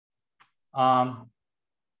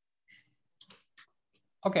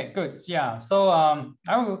Okay, good. Yeah. So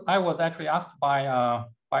I was actually asked by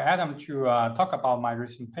Adam to talk about my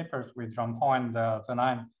recent papers with Jean-Paul and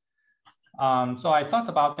Zenan. So I thought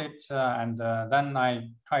about it, and then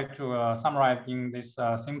I tried to summarize in this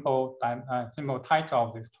simple title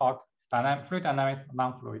of this talk: Fluid Dynamics of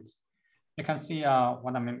Non-Fluids. You can see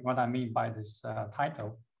what I mean by this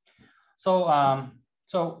title. So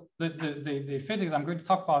so the physics I'm going to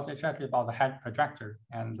talk about is actually about the attractor,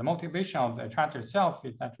 and the motivation of the attractor itself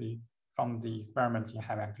is actually from the experiments in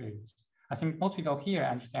high clearance. I think most people here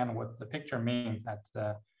understand what the picture means.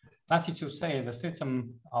 That is to say, the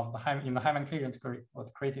system of in the high clearance was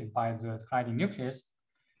created by the colliding nucleus,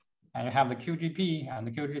 and you have the QGP, and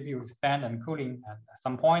the QGP will expand and cooling. At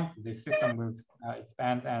some point, the system will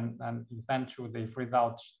expand and expand to the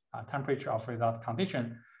freeze-out temperature or freeze-out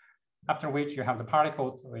condition. After which you have the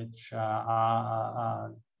particles which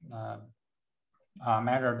are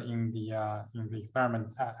measured in the experiment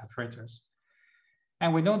attractors.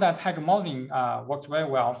 And we know that hydromodeling works very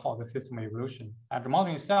well for the system evolution.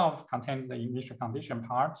 Hydromodeling itself contains the initial condition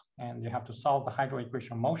part, and you have to solve the hydro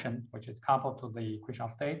equation motion, which is coupled to the equation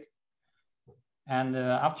of state. And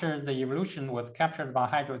after the evolution was captured by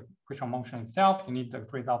hydro equation motion itself, you need the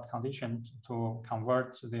freeze-out condition to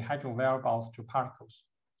convert the hydro variables to particles.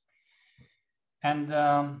 And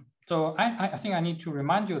so I think I need to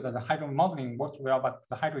remind you that the hydromodeling works well, but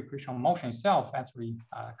the hydro equation motion itself actually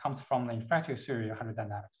comes from the effective theory of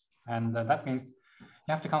hydrodynamics. And that means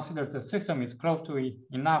you have to consider the system is close to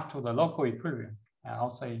enough to the local equilibrium. And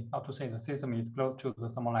I'll say how to say the system is close to the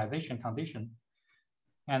thermalization condition.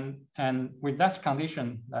 And with that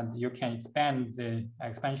condition, that you can expand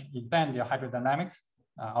your hydrodynamics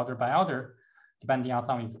order by order, depending on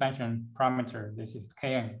some expansion parameter. This is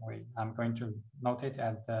Kn. I'm going to note it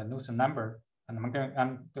as the Newton number, and I'm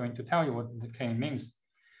going to tell you what the Kn means.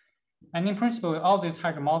 And in principle, all these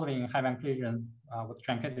hydromodeling high inclusions was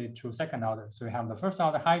truncated to second order. So we have the first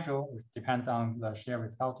order hydro, which depends on the shear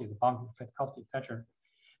viscosity, the bond viscosity, etc.,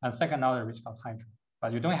 and second order viscous hydro.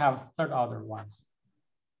 But you don't have third order ones.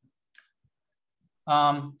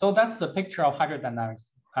 So that's the picture of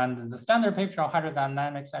hydrodynamics. And the standard picture of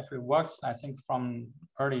hydrodynamics actually works, I think, from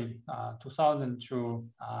early 2000 to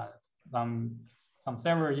some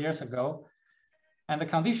several years ago. And the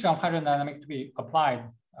condition of hydrodynamics to be applied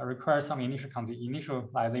requires some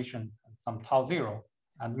initialization, some tau zero.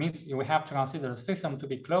 And means you have to consider the system to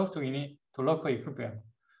be close to local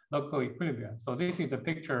equilibrium. So this is the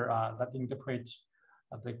picture that interprets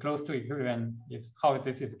the close to equilibrium is how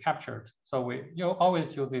this is captured. So you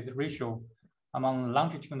always use this ratio among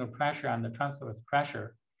longitudinal pressure and the transverse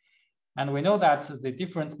pressure. And we know that the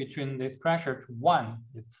difference between this pressure to 1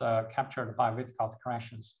 is captured by viscous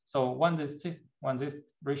corrections. So when this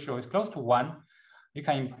ratio is close to 1, you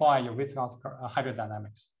can employ your viscous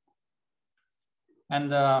hydrodynamics.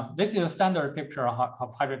 And this is a standard picture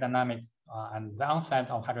of hydrodynamics and the onset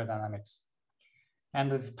of hydrodynamics. And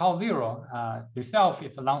the tau zero itself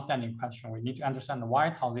is a long-standing question. We need to understand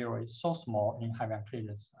why tau zero is so small in high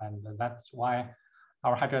clearance, and that's why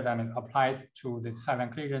our hydrodynamics applies to this high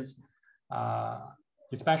clearance,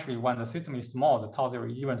 especially when the system is small. The tau zero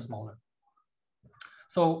is even smaller.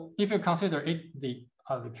 So if you consider the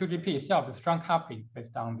QGP itself is strong coupling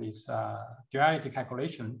based on this duality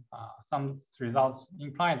calculation, some results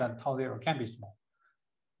imply that tau zero can be small.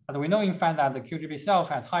 But we know, in fact, that the QGP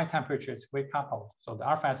itself at high temperature is weak coupled. So the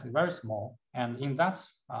RFS is very small. And in that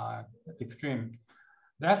extreme,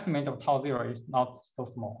 the estimate of tau zero is not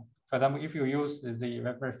so small. For example, if you use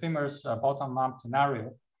the very famous bottom-up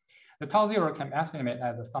scenario, the tau zero can be estimated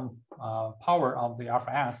as some power of the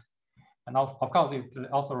RFS. And of course, it's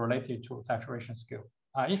also related to saturation scale.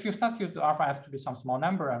 If you substitute the RFS to be some small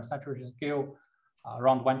number and saturation scale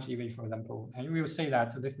around 1 GeV, for example, and you will see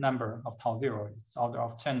that this number of tau zero is order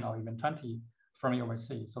of 10 or even 20 Fermi over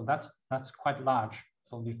C. So that's quite large.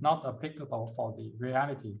 So it's not applicable for the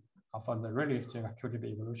reality of the realistic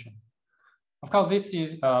QGP evolution. Of course, this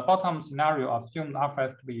is a bottom scenario assumes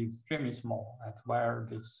RFS to be extremely small, at where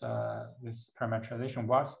this parameterization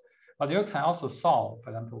works. But you can also solve,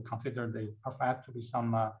 for example, consider the RFS to be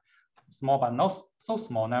some small but not so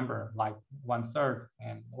small number, like 1/3.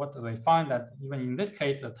 And what do they find that even in this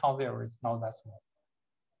case, the tau zero is not that small.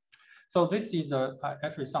 So this is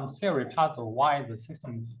actually some theory puzzle why the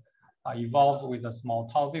system evolves with a small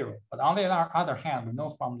tau zero. But on the other hand, we know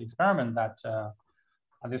from the experiment that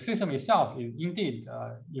the system itself is indeed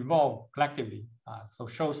evolved collectively. So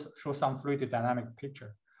shows some fluid dynamic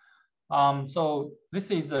picture. So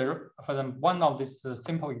this is one of this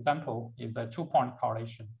simple example is the 2-point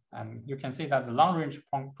correlation. And you can see that the long-range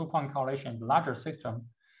two-point correlation in the larger system,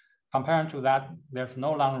 compared to that, there's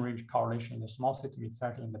no long-range correlation in the small system,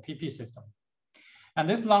 especially in the PP system. And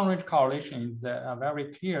this long-range correlation is a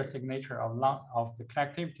very clear signature of the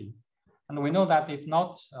collectivity. And we know that it's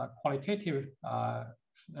not qualitative,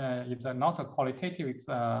 it's not a qualitative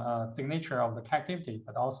signature of the collectivity,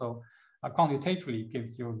 but also quantitatively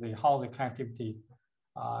gives you how the collectivity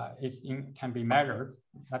can be measured.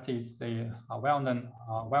 That is the well-known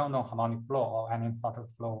harmonic flow or asymptotic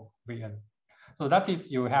flow Vn. So that is,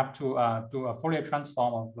 you have to do a Fourier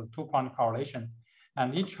transform of the two-point correlation,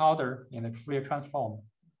 and each order in the Fourier transform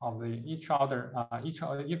of each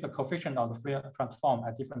if the coefficient of the Fourier transform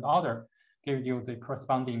at different order gives you the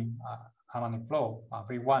corresponding harmonic flow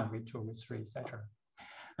V1, V2, V3, etc.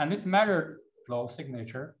 And this measured flow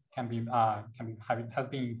signature has been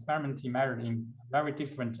experimentally measured in very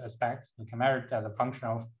different aspects. You can measure it as a function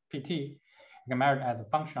of PT. You can measure it as a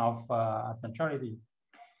function of centrality.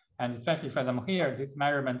 And especially for them here, these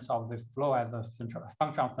measurements of the flow as a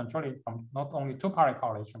function of centrality from not only two-particle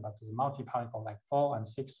correlation, but the multi-particle like 4 and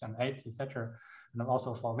 6 and 8, etc. And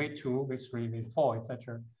also for V2, V3, V4,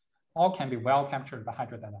 etc. All can be well captured by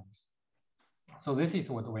hydrodynamics. So this is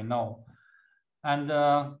what we know. And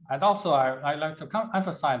I'd like to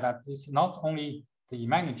emphasize that it's not only the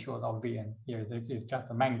magnitude of Vn here, this is just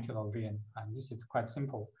the magnitude of Vn. And this is quite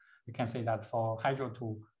simple. You can say that for hydro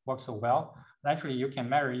to work so well, actually you can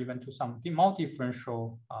measure even to some more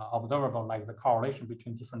differential observable, like the correlation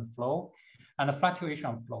between different flow and the fluctuation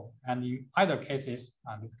of flow. And in either cases,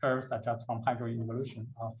 these curves are just from hydro evolution,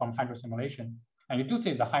 from hydro simulation. And you do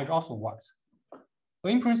see the hydro also works. So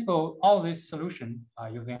in principle, all this solution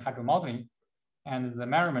using hydro modeling and the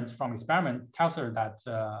measurements from experiment tells us that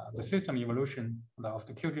the system evolution of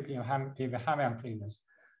the QGP in Hamilton cleanness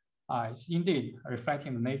is indeed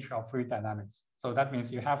reflecting the nature of fluid dynamics. So that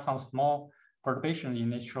means you have some small perturbation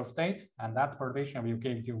in initial state, and that perturbation will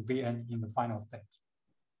give you Vn in the final state.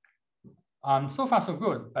 So far so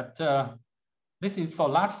good, but this is for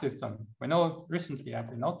large system. We know recently,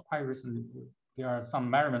 actually not quite recently, there are some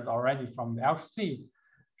measurements already from the LHC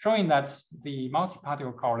showing that the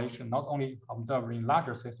multi-particle correlation not only observed in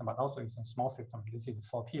larger system, but also in small system. This is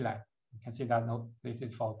for PLAG. You can see that this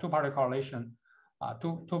is for two-particle correlation,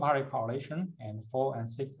 two-particle correlation, and 4 and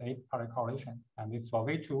 6, 8-particle correlation. And this is for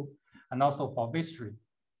V2 and also for V3.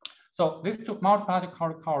 So this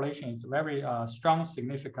multi-particle correlation is very strong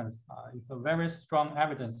significance. It's a very strong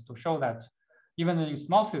evidence to show that even in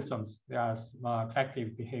small systems, there is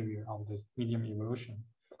collective behavior of the medium evolution.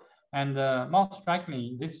 And most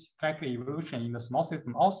strikingly, this collective evolution in the small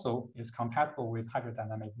system also is compatible with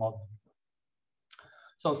hydrodynamic modeling.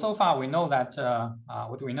 So far we know that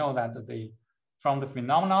from the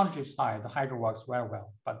phenomenology side, the hydro works very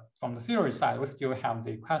well. But from the theory side, we still have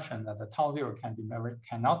the question that the tau zero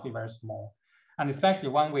cannot be very small. And especially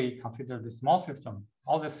when we consider the small system,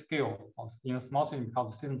 all the scale in a small system, because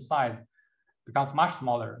the system size becomes much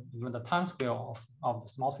smaller. Even the time scale of the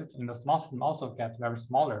small system in the small system also gets very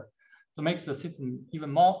smaller. So makes the system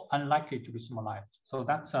even more unlikely to be simulated. So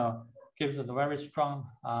that gives it a very strong,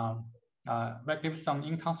 that gives some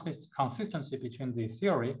inconsistency between the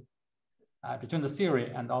theory,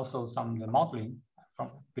 and also some the modeling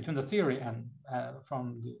between the theory and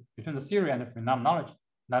the phenomenology.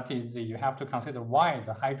 That is, you have to consider why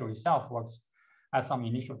the hydro itself works at some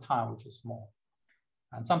initial time, which is small.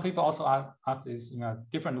 And some people also ask this in a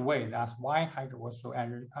different way. They ask why hydro works so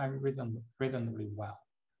unreasonably well.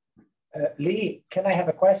 Lee, can I have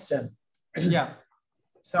a question? Yeah.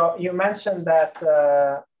 So you mentioned that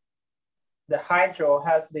the hydro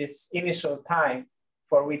has this initial time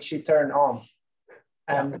for which you turn on.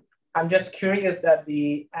 And yeah. I'm just curious that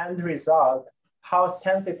the end result, how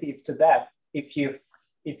sensitive to that if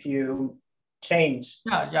you change?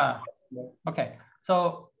 Yeah. Okay.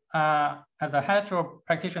 So as a hydro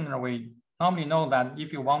practitioner, we normally know that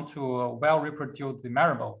if you want to well reproduce the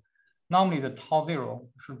variable, normally the tau zero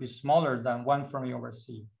should be smaller than 1 Fermi over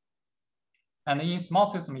C. And in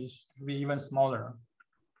small systems, it should be even smaller.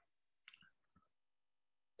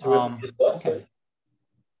 To reproduce what? Okay. Sorry.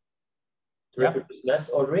 To reproduce mass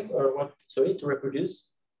ordering or what? Sorry, to reproduce?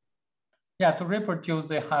 Yeah, to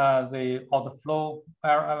reproduce all the flow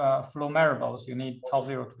variables, you need tau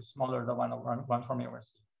zero to be smaller than 1 Fermi over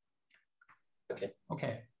C.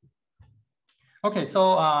 Okay,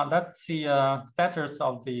 so that's the status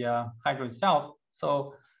of the hydro itself.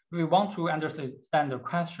 So if we want to understand the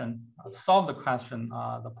question, solve the question,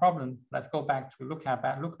 the problem, let's go back to look at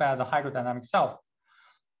the hydrodynamic itself.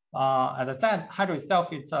 As I said, hydro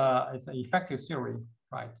itself it's an effective theory,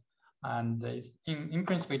 right? And in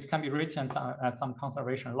principle, it can be written as some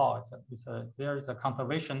conservation law. There is a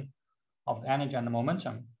conservation of the energy and the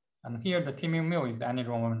momentum. And here the T mu mu is the energy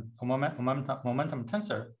momentum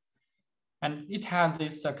tensor. And it has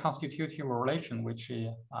this constitutive relation, which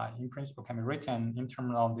in principle can be written in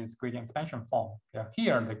terms of this gradient expansion form.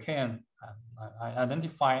 Here the Kn I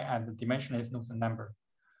identify as the dimensionless Knudsen number.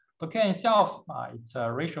 So Kn itself, it's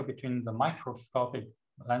a ratio between the microscopic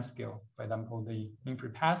length scale, for example, the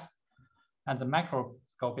infrared path, and the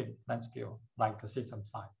macroscopic length scale, like the system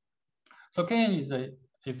size. So Kn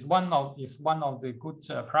is one of the good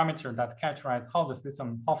parameters that characterize how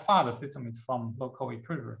far the system is from local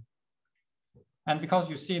equilibrium. And because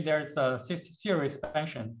you see there's a series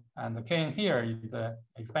expansion, and the Kn here is the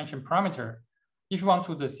expansion parameter. If you want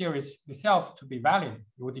the series itself to be valid,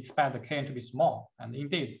 you would expect the Kn to be small. And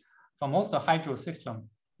indeed, for most of the hydro system,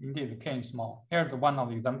 indeed the Kn is small. Here's one of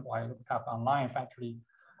the examples I looked up online. Actually,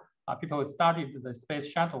 people studied the space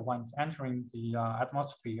shuttle once entering the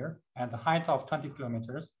atmosphere at the height of 20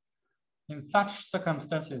 kilometers. In such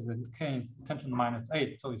circumstances, the Kn is 10 to the minus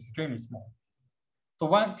 8, so it's extremely small. So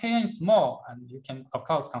when Kn is small, and you can, of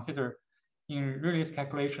course, consider in realistic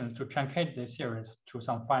calculations to truncate this series to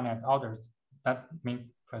some finite orders. That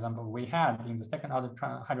means, for example, we had in the second order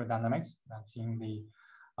hydrodynamics, that's in the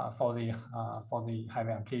for the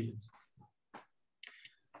heavy collisions.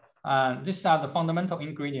 These are the fundamental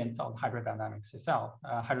ingredients of hydrodynamics itself,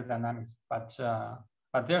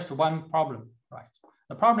 but there's one problem, right?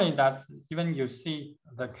 The problem is that even you see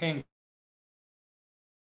the Kn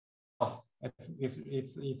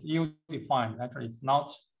it's U-defined. Actually, it's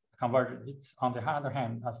not convergent. It's, on the other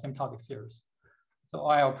hand, a symptotic series. So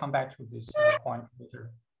I'll come back to this point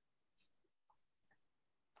later.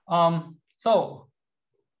 So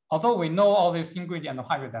although we know all these ingredients of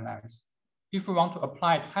hydrodynamics, if we want to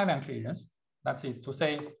apply to heavy collisions, that is to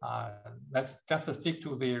say, let's just speak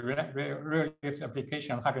to the realistic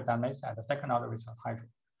application of hydrodynamics at the second order resistance hydro.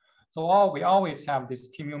 So we always have this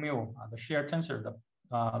T mu mu, the shear tensor,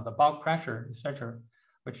 the bulk pressure, etc.,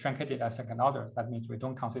 which truncated at second order. That means we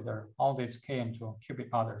don't consider all these Kn to cubic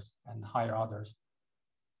orders and higher orders.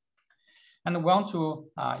 And we want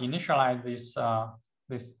to initialize this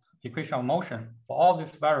equation of motion for all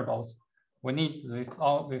these variables. We need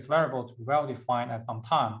all these variables to be well defined at some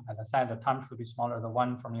time. As I said, the time should be smaller than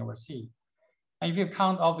 1 from over C. And if you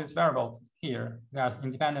count all these variables here, they are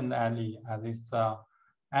independent at this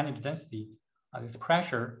energy density, this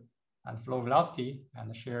pressure, and flow velocity, and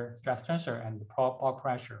the shear stress tensor, and the bulk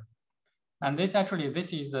pressure. And this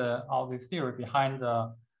is all this theory behind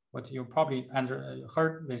what you probably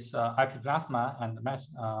heard, this epiplasma and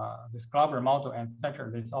this Glauber model, and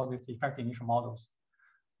etc. All these effective initial models.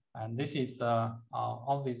 And this is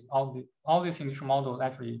all these initial models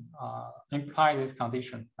actually imply this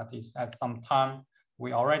condition, that is at some time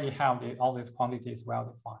we already have all these quantities well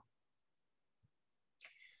defined.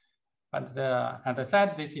 But as I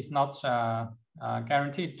said, this is not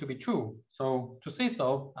guaranteed to be true. So to say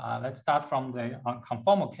so, let's start from the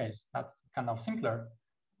conformal case. That's kind of simpler.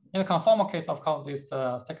 In the conformal case, of course, this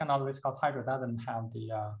second order Viscous hydro doesn't have the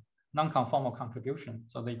non-conformal contribution.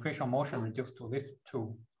 So the equation of motion reduced to these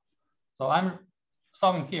two. So I'm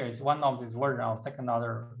solving here is one of these versions of second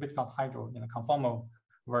order Viscous hydro in a conformal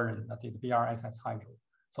version, that is BRSS hydro.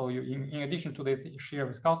 So in addition to this shear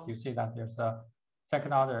viscosity, you see that there's a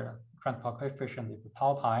second order transport coefficient is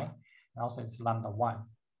tau pi, and also it's lambda 1.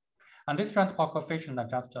 And this transport coefficient that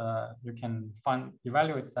just you can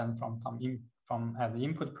evaluate them from the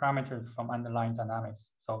input parameters from underlying dynamics.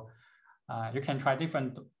 So you can try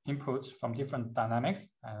different inputs from different dynamics,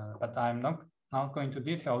 but I'm not going to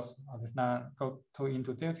details of this,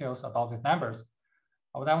 into details about these numbers.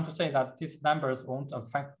 What I want to say that these numbers won't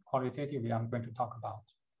affect qualitatively I'm going to talk about.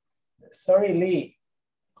 Sorry, Lee.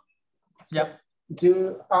 So, yeah.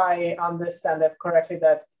 Do I understand that correctly,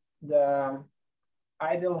 that the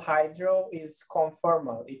ideal hydro is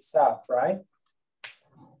conformal itself, right?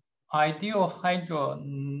 Ideal hydro,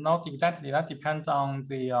 not exactly. That depends on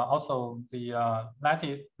the also the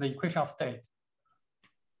equation of state.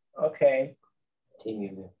 Okay.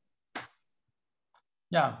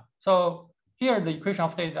 Yeah. So here the equation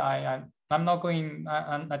of state, I'm not going.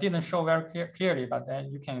 I didn't show very clearly, but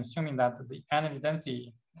then you can assume that the energy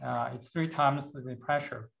density it's 3 times the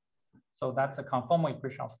pressure. So that's a conformal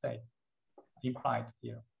equation of state implied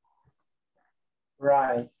here.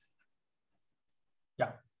 Right.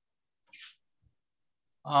 Yeah.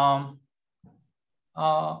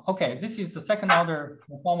 Okay, this is the second order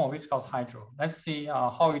conformal viscous hydro. Let's see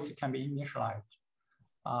how it can be initialized.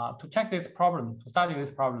 To check this problem, to study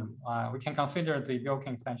this problem, we can consider the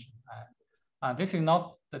Bjorken expansion. This is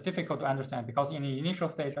not difficult to understand because in the initial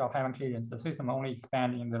stage of heaven clearance, the system only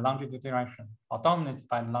expands in the longitudinal direction or dominated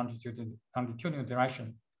by the longitudinal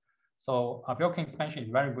direction. So a Bjorken expansion is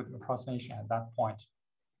very good approximation at that point.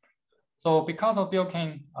 So because of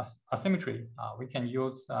Bjorken asymmetry, we can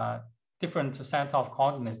use different set of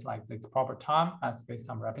coordinates like this proper time and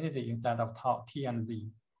space-time rapidity instead of t and z.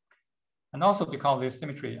 And also because of this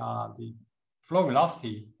symmetry, the flow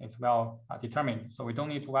velocity is well determined. So we don't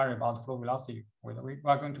need to worry about flow velocity. We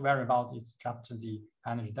are going to worry about it's just the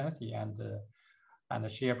energy density and the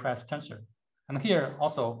shear press tensor. And here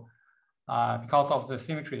also, because of the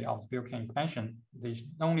symmetry of the Bjorken expansion, the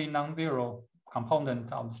only non-zero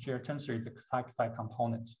component of the shear tensor is the side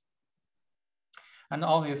component. And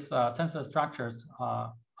all these tensor structures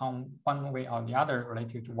are on one way or the other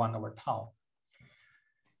related to 1 over tau.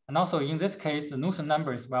 And also in this case, the Knudsen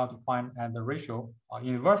number is well defined as the ratio, or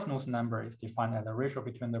inverse Knudsen number is defined as the ratio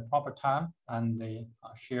between the proper time and the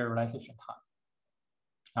shear realization time.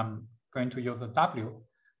 I'm going to use the W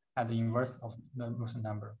as the inverse of the Knudsen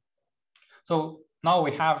number. So now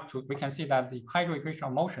we can see that the hydro equation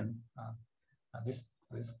of motion, this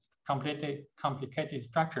complicated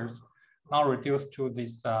structures now reduced to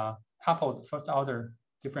these coupled first order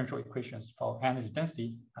differential equations for energy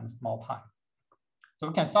density and small pi. So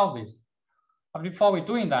we can solve this. But before we're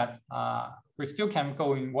doing that, we still can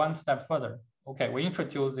go in one step further. Okay, we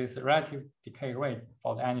introduce this relative decay rate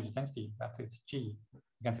for the energy density, that is G. You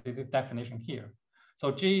can see the definition here.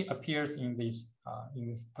 So G appears in this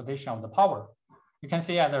position of the power. You can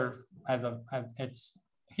see as it's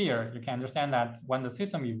here, you can understand that when the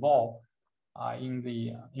system evolves in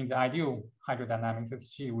the ideal hydrodynamics,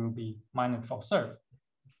 this G will be -1/3.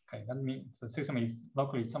 Okay, that means the system is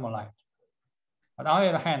locally thermalized. But on the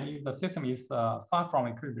other hand, if the system is far from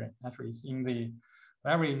equilibrium, actually it's in the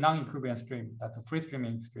very non-equilibrium stream, that's a free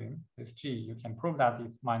streaming stream, this G, you can prove that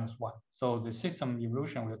it's -1. So the system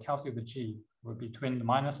evolution will tell you the G will be between the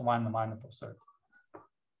 -1 and -1/3.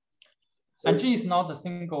 And G is not a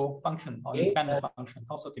single function or independent function. It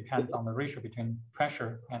also depends on the ratio between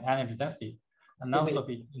pressure and energy density, and also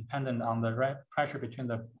be dependent on the pressure between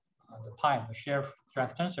the pi, the shear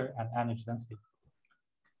stress tensor, and energy density.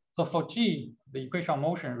 So for G, the equation of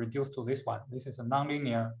motion reduced to this one. This is a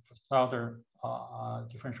nonlinear first-order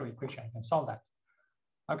differential equation. I can solve that.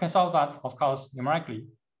 I can solve that, of course, numerically.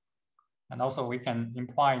 And also we can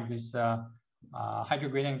imply this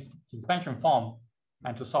hydrogradient expansion form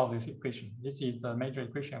and to solve this equation. This is the major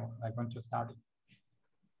equation I'm going to study.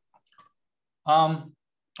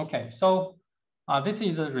 Okay, so this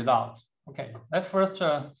is the result. Okay, let's first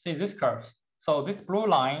see this curve. So this blue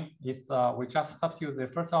line is, we just substitute the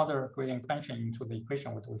first order gradient expansion into the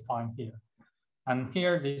equation which we find here. And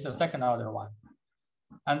here, this is the second order one.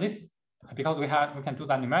 And this, because we can do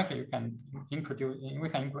that numerically, we can include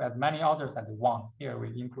as many orders as we want. Here we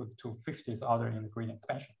include 2/50th order in the gradient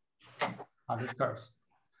expansion on these curves.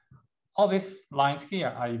 All these lines here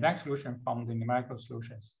are exact solution from the numerical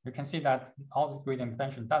solutions. You can see that all the gradient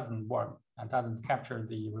expansion doesn't work and doesn't capture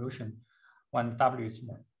the evolution when W is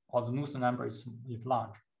small, or the Knudsen number is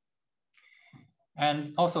large.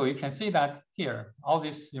 And also you can see that here, all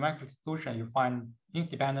this numerical solution you find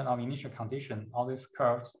independent of initial condition, all these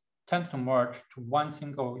curves tend to merge to one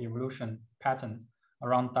single evolution pattern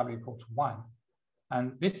around W equal to 1.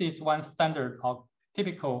 And this is one standard of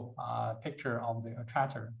typical picture of the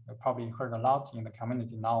attractor. You probably heard a lot in the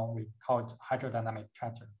community. Now we call it hydrodynamic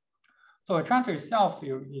attractor. So attractor itself,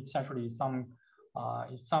 it's actually some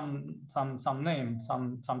name,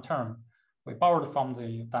 some term we borrowed from the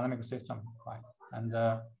dynamic system, right? And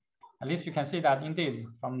at least you can see that indeed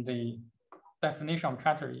from the definition of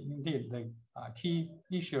attractor, indeed the key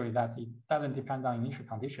issue is that it doesn't depend on initial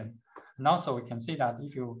condition. And also we can see that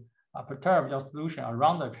if you perturb your solution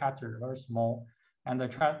around the attractor very small, and the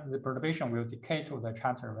perturbation will decay to the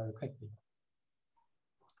attractor very quickly.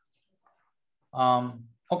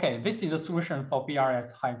 Okay, this is a solution for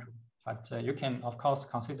BRS hydro, but you can of course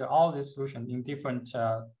consider all these solutions in different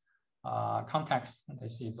contexts.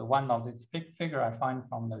 This is one of this big figure I find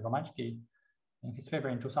from the Romanski in his paper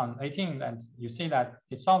in 2018, and you see that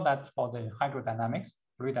he solved that for the hydrodynamics,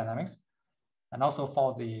 fluid dynamics, and also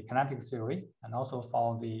for the kinetic theory, and also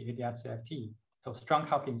for the ADS-CFT, so strong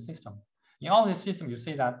coupling system. In all these systems, you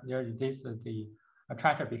see that there is the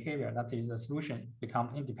attractor behavior, that is the solution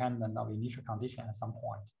becomes independent of initial condition at some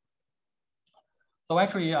point. So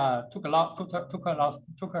actually took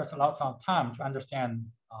us a lot of time to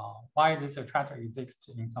understand why this attractor exists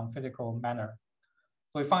in some physical manner.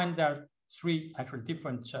 So we find there are three actually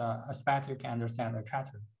different aspects you can understand the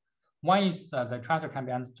attractor. One is the attractor can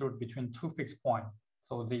be understood between two fixed points.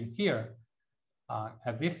 So here,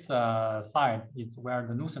 at this side, it's where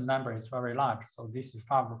the Newton number is very large. So this is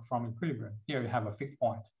far from equilibrium. Here you have a fixed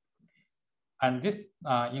point. And this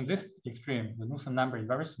in this extreme, the Newton number is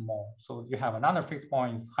very small. So you have another fixed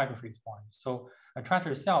point, is hydrofixed point. So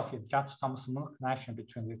attractor itself is just some small connection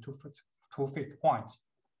between the two fixed points.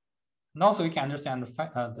 And also you can understand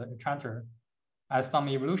the attractor as some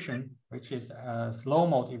evolution, which is a slow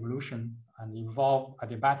mode evolution and evolve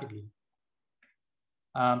adiabatically.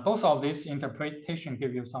 Both of these interpretation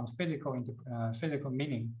give you some physical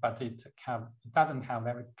meaning, but it doesn't have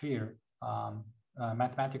very clear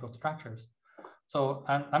mathematical structures. So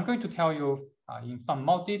I'm going to tell you in some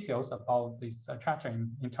more details about this attractor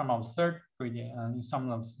in terms of third gradient,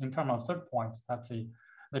 in terms of third points. That the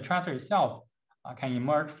attractor itself can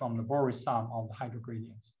emerge from the Borel sum of the hydro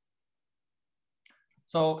gradients.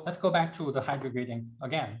 So let's go back to the hydro gradients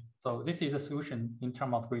again. So this is a solution in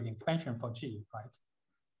terms of gradient expansion for G, right?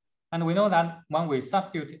 And we know that when we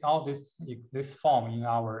substitute all this form in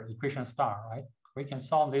our equation star, right, we can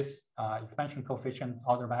solve this expansion coefficient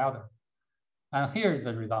order by order. And here is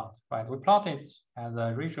the result, right? We plot it as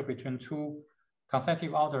a ratio between two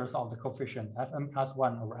consecutive orders of the coefficient Fn plus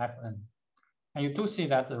 1 over Fn. And you do see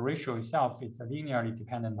that the ratio itself is linearly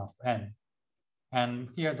dependent of n. And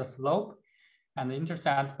here the slope and the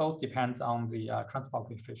intercept both depends on the transport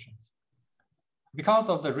coefficients. Because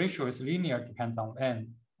of the ratio is linear depends on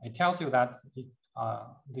n, it tells you that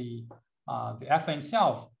the Fn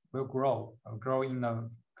itself will grow in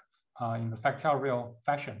the factorial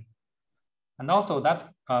fashion. And also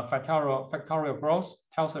that factorial growth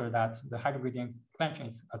tells us that the hydrogradient expansion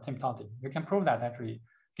is asymptotic. You can prove that actually,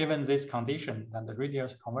 given this condition, that the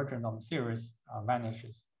radius convergence of the series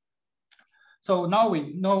vanishes. So now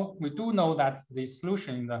we do know that the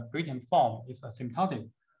solution in the gradient form is asymptotic,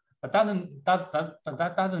 but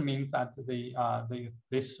that doesn't mean that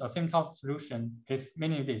this asymptotic solution is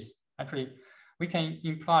meaningless. Actually, we can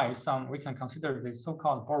consider the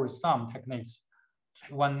so-called Borel sum techniques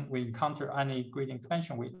when we encounter any gradient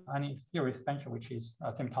expansion with any series expansion which is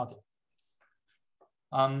asymptotic.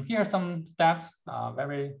 Here are some steps,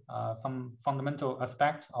 some fundamental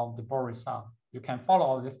aspects of the Borel sum. You can follow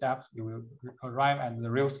all these steps, you will arrive at the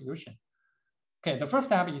real solution. Okay, the first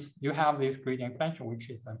step is you have this gradient expansion which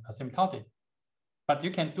is asymptotic, but you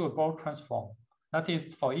can do a Borel transform. That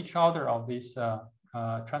is, for each order of this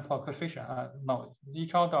transport coefficient,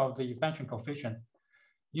 each order of the expansion coefficient,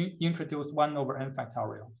 you introduce 1 over n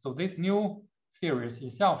factorial. So this new series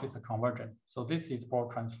itself is a convergent. So this is Borel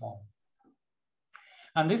transform.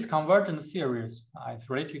 And this convergent series is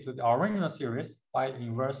related to the original series by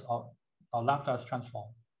inverse of Laplace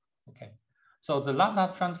transform. Okay, so the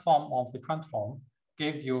Laplace transform of the transform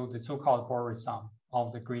gives you the so-called Borel sum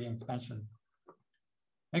of the gradient expansion.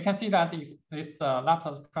 You can see that this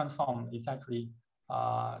Laplace transform is actually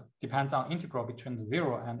depends on integral between the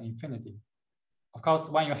 0 and infinity. Of course,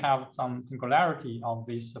 when you have some singularity of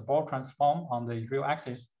this Borel transform on the real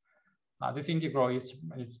axis, this integral is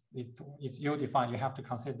ill-defined. You have to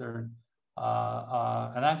consider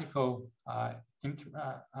analytical.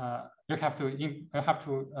 You have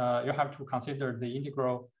to consider the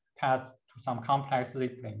integral path to some complex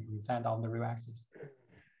labeling instead of the real axis.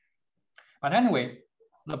 But anyway,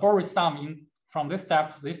 the Borel sum from this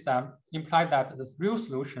step to this step implies that the real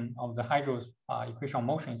solution of the hydro equation of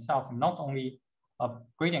motion itself is not only a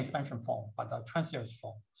gradient expansion form, but a transverse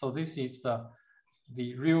form. So this is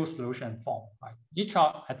the real solution form. Right?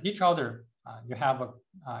 At each order, you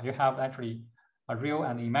have actually a real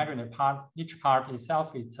and imaginary part. Each part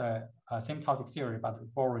itself is a asymptotic series, but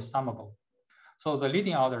Borel summable. So the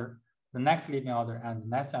leading order, the next leading order, and the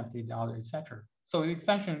next leading order, etc. So the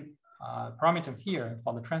expansion parameter here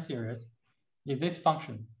for the trans series is this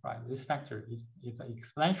function, right? This factor is an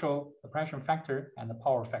exponential, the pressure factor, and the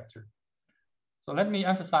power factor. So let me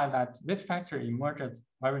emphasize that this factor emerges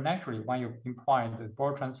very naturally when you employ the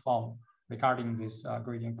Borel transform regarding this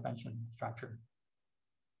gradient expansion structure.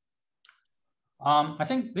 I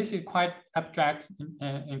think this is quite abstract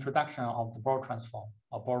introduction of the Borel transform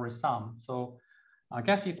or Borel sum. So I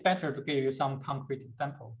guess it's better to give you some concrete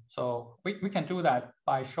example. So we can do that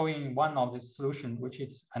by showing one of the solutions which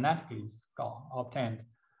is analytically obtained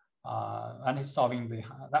and is solving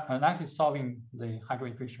the hydro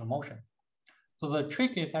equation of motion. So the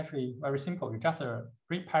trick is actually very simple. You just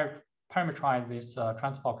reparameterize this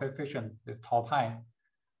transport coefficient with tau pi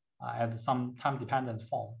as some time-dependent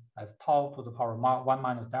form, as tau to the power 1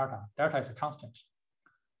 minus delta. Delta is a constant.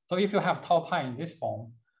 So if you have tau pi in this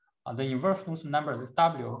form, the inverse Newton number, this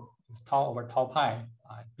W, is tau over tau pi,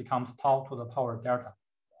 becomes tau to the power delta,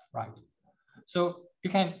 right? So you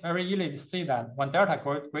can very easily see that when delta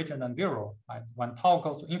greater than 0, right, when tau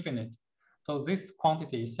goes to infinite, so this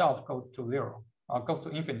quantity itself goes to 0 or goes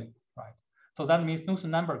to infinite, right? So that means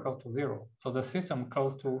Newton number goes to 0. So the system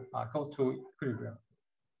goes to equilibrium.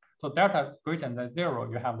 So delta greater than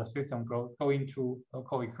 0, you have the system go into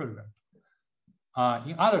local equilibrium.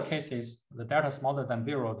 In other cases, the delta smaller than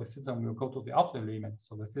 0, the system will go to the opposite limit.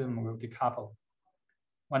 So the system will decouple.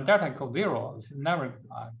 When delta equals 0, it's never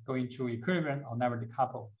go into equilibrium or never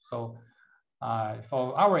decouple. So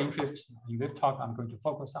for our interest in this talk, I'm going to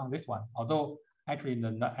focus on this one, although actually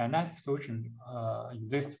the analytic solution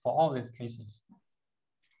exists for all these cases.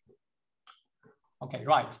 Okay,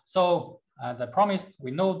 right. So as I promised,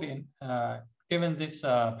 we know the given this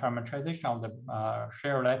parameterization of the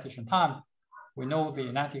shear realization time, we know the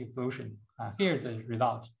analytic solution. Here is the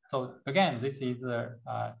result. So again, this is the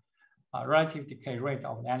relative decay rate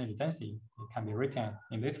of the energy density. It can be written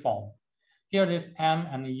in this form. Here, this M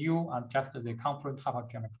and U are just the confluent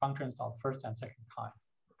hypergeometric functions of first and second kind.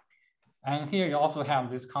 And here you also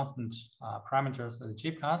have these constant parameters, the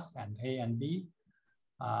G plus and A and B.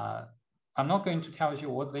 I'm not going to tell you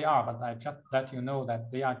what they are, but I just let you know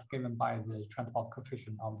that they are given by the transport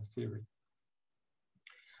coefficient of the theory.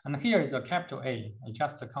 And here is a capital A, it's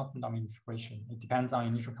just a constant of integration. It depends on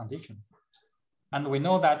initial condition. And we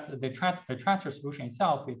know that the attractor solution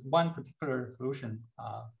itself is one particular solution,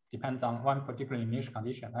 depends on one particular initial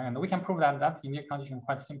condition. And we can prove that that initial condition is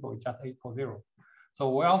quite simple, it's just A equals 0. So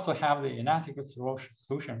we also have the analytic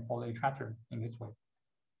solution for the attractor in this way.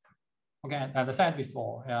 Okay, as I said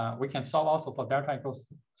before, we can solve also for delta equals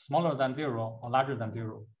smaller than 0 or larger than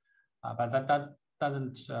 0. But that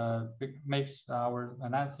doesn't makes our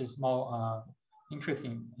analysis more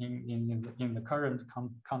interesting in the current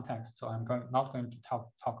context. So I'm not going to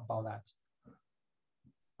talk about that.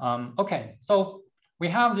 Okay, so we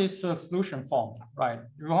have this solution form, right?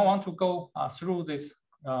 We want to go through this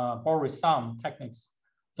Borel sum techniques.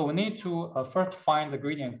 So we need to first find the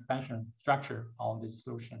gradient expansion structure of this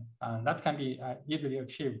solution. And that can be easily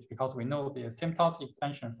achieved because we know the asymptotic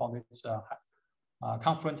expansion for this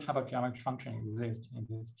confluent hypergeometric function exists in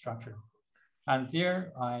this structure. And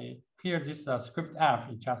here this script F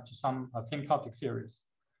is just some asymptotic series.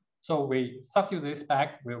 So we substitute this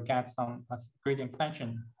back, we'll get some gradient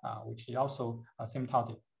expansion, which is also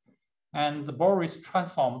asymptotic. And the Borel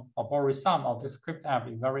transform or Borel sum of this script F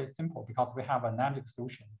is very simple because we have an analytic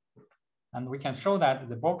solution. And we can show that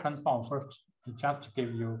the Borel transform first is just to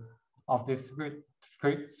give you of this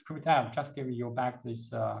script F, just give you back this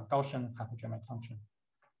Gaussian hypergeometric function.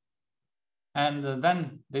 And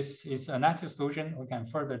then this is an analytic solution. We can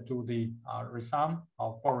further do the resum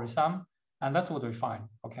of Borel sum, and that's what we find.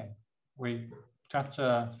 Okay, we just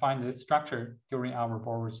find this structure during our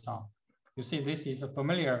Borel sum. You see, this is a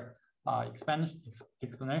familiar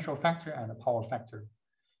exponential factor and a power factor.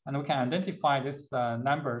 And we can identify these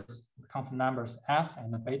numbers, constant numbers S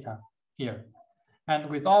and beta here. And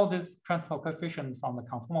with all this transport coefficient from the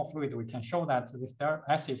conformal fluid, we can show that this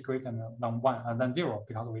S is greater than 0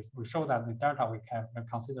 because we show that the delta we can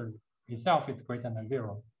consider itself is greater than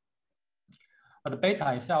 0. But the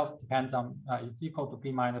beta itself depends on is equal to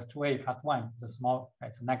B minus 2A plus 1. It's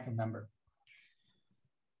a negative number.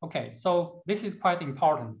 Okay, so this is quite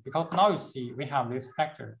important because now you see we have this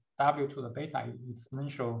factor W to the beta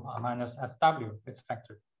exponential minus SW, this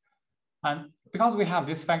factor. And because we have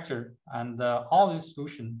this factor and all this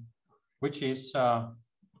solution, which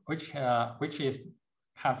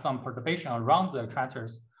have some perturbation around the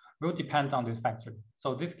attractors, will depend on this factor.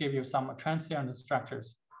 So this gives you some transient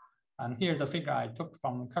structures. And here's the figure I took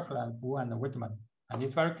from Kirkland, Wu, and Whitman. And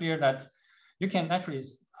it's very clear that you can actually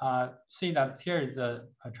see that here is the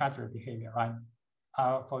attractor behavior, right?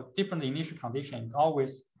 For different initial conditions,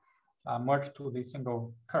 always merge to the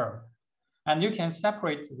single curve. And you can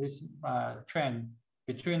separate this trend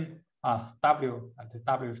between W, and the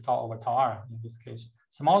W is tau over tau R in this case,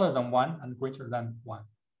 smaller than 1 and greater than 1.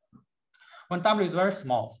 When W is very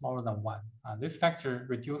small, smaller than 1, this factor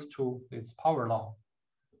reduced to its power law.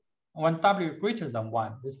 When W is greater than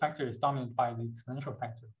 1, this factor is dominated by the exponential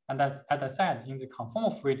factor. And as I said, in the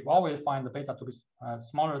conformal fluid, we always find the beta to be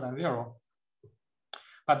smaller than 0.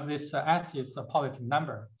 But this S is a positive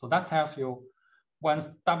number. So that tells you when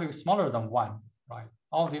W is smaller than 1, right?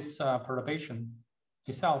 All this perturbation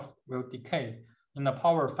itself will decay in a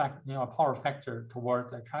power factor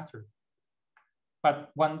toward the attractor.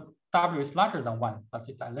 But when W is larger than 1, that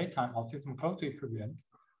is at late time or system close to equilibrium,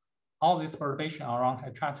 all this perturbation around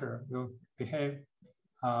attractor will decay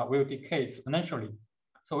exponentially.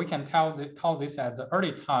 So we can call this as the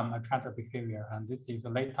early time attractor behavior, and this is the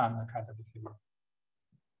late time attractor behavior.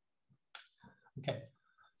 Okay,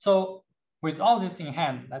 so with all this in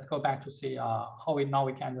hand, let's go back to see how we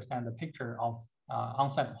can understand the picture of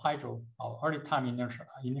onset of hydro or early time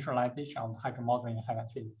initialization of hydro modeling in high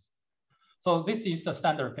physics. So this is a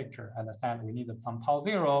standard picture. As I said, we need some tau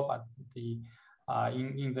zero, but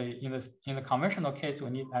in the conventional case, we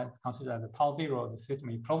need to consider the tau zero, the system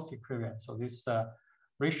is close to equivalent. So this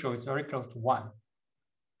ratio is very close to 1.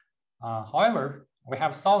 However, we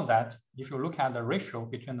have solved that if you look at the ratio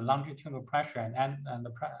between the longitudinal pressure and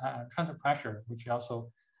the transfer pressure, which is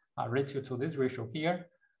also related to this ratio here,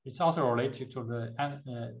 it's also related to the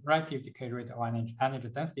relative decay rate of energy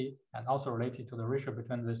density, and also related to the ratio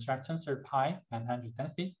between the stress tensor pi and energy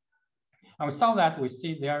density. And we saw that we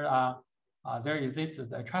see there exists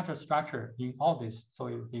the attractor structure in all this. So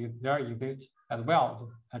there exists as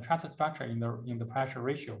well the attractor structure in the pressure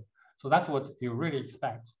ratio. So that's what you really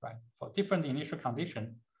expect, right? For different initial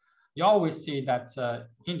condition, you always see that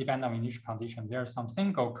independent of initial condition, there's some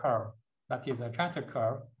single curve that is the attractor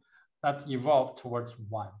curve that evolved towards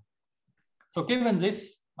 1. So given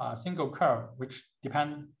this single curve, which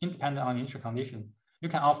independent on initial condition, you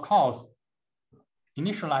can of course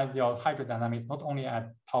initialize your hydrodynamics not only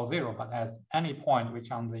at tau zero, but at any point which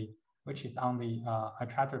is on the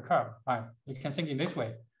attractor curve, right? You can think in this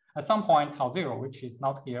way. At some point tau zero, which is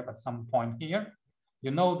not here, but some point here,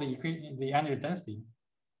 you know the energy density.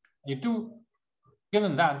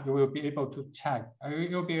 Given that, you will be able to check,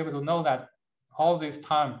 you'll be able to know that all this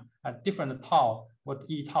time at different tau, what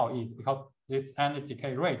E tau is, because this energy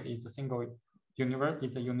decay rate is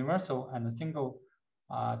a universal and a single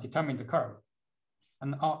determined curve.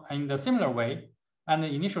 And in the similar way, and the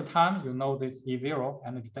initial time, you know this E0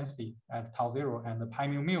 energy density at tau zero and the pi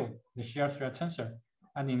mu mu, the shear stress tensor,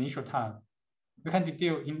 and the initial time. You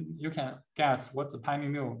can guess what the pi mu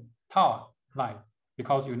mu tau like,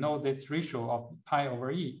 because you know this ratio of pi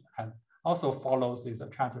over E and also follows this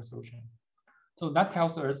attractor solution. So that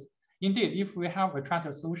tells us, indeed, if we have a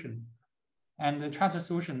attractor solution, and the attractor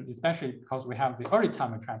solution, especially because we have the early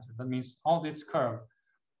time attractor, that means all this curve,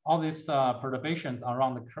 all these perturbations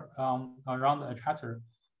around the attractor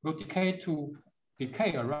will decay toward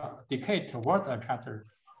the attractor,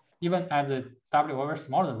 even as the W over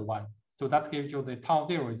smaller than 1. So that gives you the tau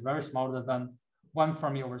zero is very smaller than 1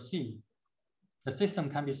 Fermi over C. The system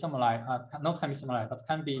can be summarized, but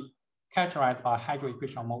can be characterized by hydro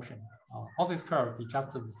equation of motion. All this curve is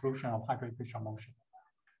just the solution of hydro equation of motion.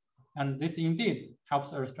 And this indeed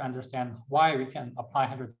helps us to understand why we can apply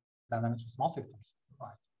hydrodynamics to small systems.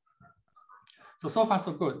 Right. So far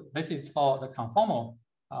so good. This is for the conformal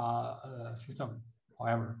system,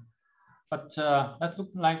 however. But let's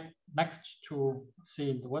look next to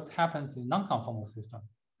see what happens in non-conformal system.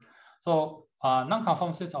 So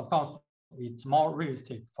non-conformal system, of course, it's more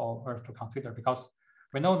realistic for us to consider because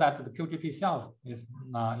we know that the QGP itself is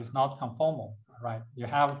not conformal, right?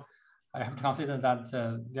 I have to consider that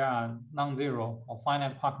there are non-zero or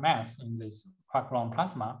finite quark mass in this quark-gluon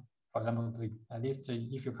plasma. For example, at least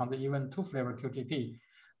if you consider even two-flavor QGP,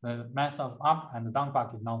 the mass of up and down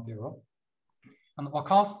quark is non-zero. And of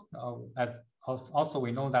course, also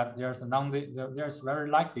we know that there's very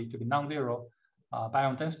likely to be non-zero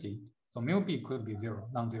baryon density. So mu B could be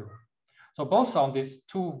non-zero. So both of these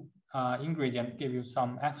two ingredients give you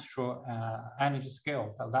some extra energy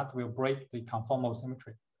scale, so that will break the conformal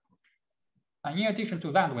symmetry. And in addition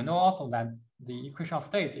to that, we know also that the equation of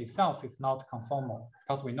state itself is not conformal,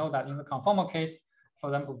 because we know that in the conformal case, for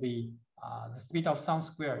example, the speed of sound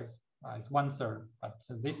square is 1/3, but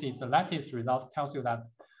this is the lattice result tells you that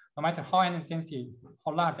no matter how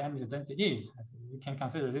large energy density is, you can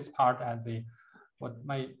consider this part as what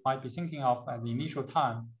might be thinking of as the initial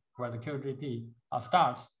time where the QGP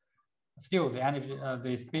starts. Still,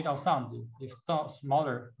 the speed of sound is still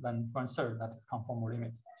smaller than 1/3. That's the conformal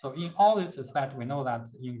limit. So in all this respect, we know that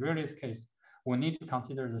in realist case, we need to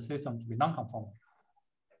consider the system to be non-conformal.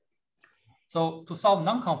 So to solve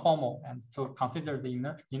non-conformal and to consider the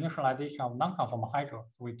initialization of non-conformal hydro,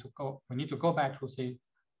 we need to go back to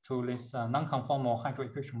this non-conformal hydro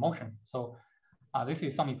equation motion. So this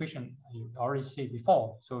is some equation you already see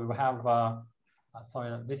before. So we have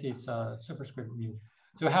this is superscript mu.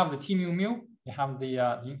 So you have the T mu mu. You have the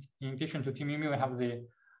in addition to T mu mu, you have the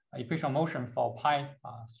equation of motion for pi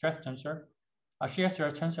stress tensor, shear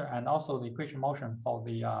stress tensor, and also the equation of motion for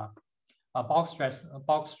the bulk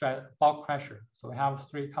pressure. So we have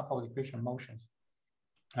 3 coupled equation motions,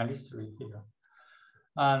 at least 3 here.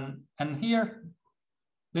 And here,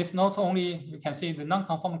 this not only you can see the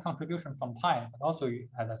non-conformal contribution from pi, but also,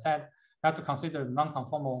 as I said, you have to consider the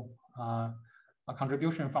non-conformal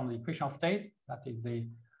contribution from the equation of state. That is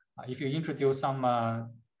if you introduce some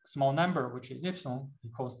small number, which is epsilon,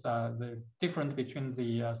 equals the difference between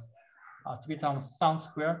the speed time sound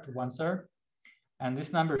square to 1/3. And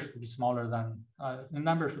this number should be smaller than, the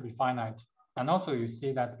number should be finite. And also you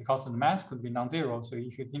see that because the mass could be non-zero, so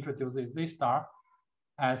you should introduce this Z star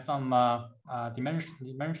as some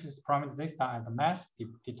dimensions parameter Z star as the mass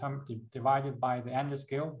divided by the energy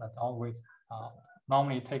scale. That's always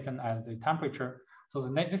normally taken as the temperature. So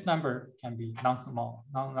this number can be non-small,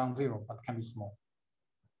 non-zero, but can be small.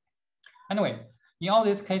 Anyway, in all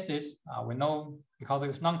these cases, we know because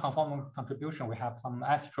it's non-conformal contribution, we have some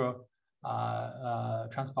extra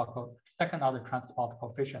second order transport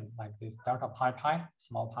coefficient like this delta pi,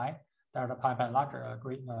 small pi, delta pi larger,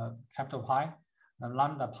 capital pi, then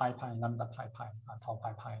lambda pi, lambda pi, tau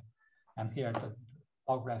pi, and here the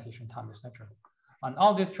organization time, etc. And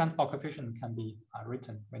all these transport coefficients can be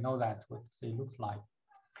written. We know that what C looks like.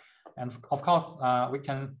 And of course,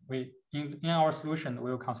 in our solution,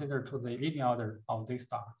 we will consider to the leading order of this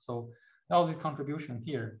star. So all the contribution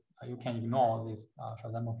here, you can ignore this. For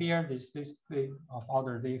example, here, this of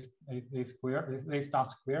order this square, this star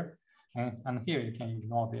square, and here you can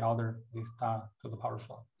ignore the order this star to the power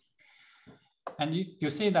 4. And you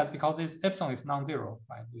see that because this epsilon is non-zero,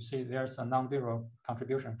 right? You see there's a non-zero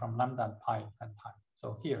contribution from lambda, pi, and pi.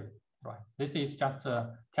 So here, right? This is just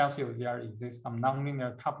tells you there exists some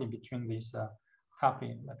nonlinear coupling between these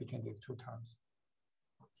between these two terms.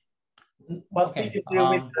 What do you do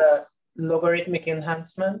with the logarithmic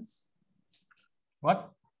enhancements?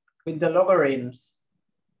 What? With the logarithms.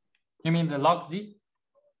 You mean the log Z?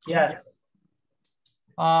 Yes.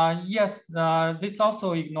 Yes, this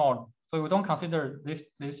also ignored. So we don't consider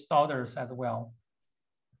these orders as well.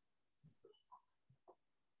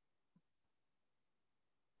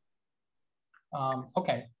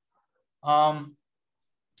 Okay.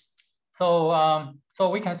 So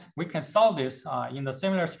we can solve this in the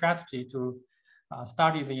similar strategy to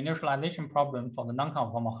study the initialization problem for the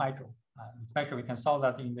non-conformal hydro. Especially, we can solve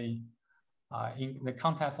that in the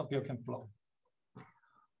context of Bjorken flow.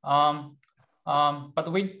 But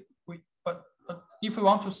if we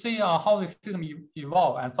want to see how the system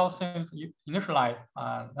evolve and so things initialize,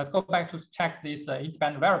 let's go back to check these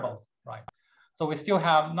independent variables, right? So we still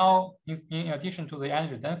have now, in addition to the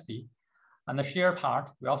energy density and the shear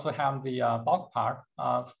part, we also have the bulk part.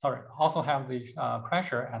 Also have the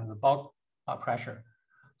pressure and the bulk pressure.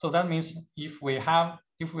 So that means if we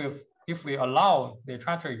allow the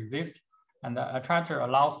attractor exist, and the attractor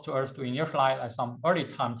allows us to initialize at some early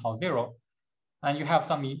time tau 0, and you have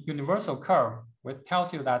some universal curve which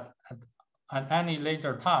tells you that at any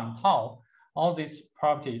later time tau, all these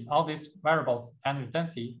properties, all these variables, energy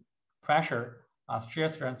density, pressure, shear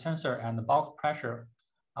strength tensor, and the bulk pressure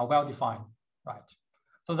are well defined, right?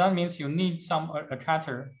 So that means you need some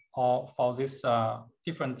attractor for these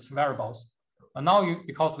different variables. And now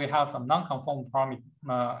because we have some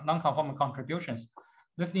non-conformal contributions,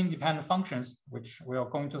 these independent functions, which we are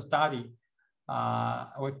going to study,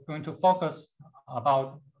 we're going to focus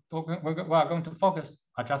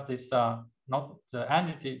just this, not the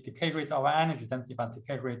energy decay rate of energy density, but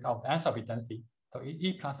decay rate of the enthalpy density, so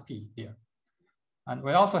E plus P here. And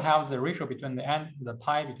we also have the ratio between the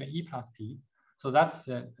pi between E plus P. So that's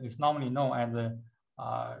is normally known as the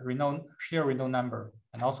shear Renault number.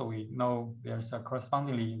 And also we know there's a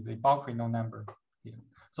correspondingly the bulk Renault number here.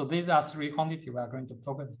 So these are three quantities we are going to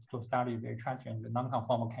focus to study the attraction in the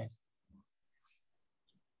non-conformal case.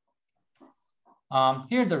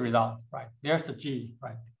 Here's the result, right? There's the G,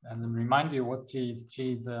 right? And remind you what G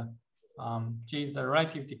is. G is the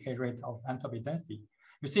relative decay rate of enthalpy density.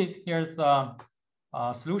 You see here's a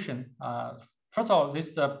solution. First of all, this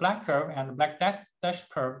is the black curve and the black dash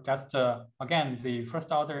curve, just again, the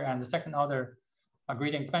first order and the second order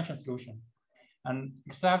gradient expansion solution. And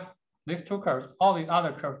except these two curves, all the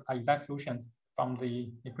other curves are exact solutions from the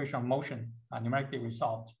equation of motion numerically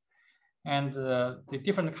resolved. And the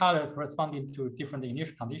different colors corresponding to different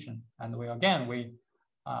initial conditions. And we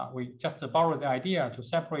just borrow the idea to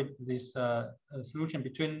separate this solution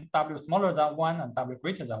between W smaller than 1 and W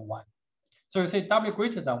greater than 1. So you say W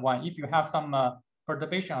greater than 1, if you have some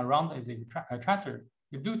perturbation around the attractor,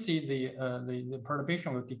 you do see the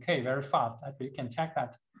perturbation will decay very fast. Actually, you can check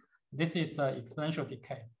that this is exponential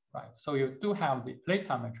decay, right? So you do have the late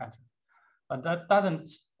time attractor, but that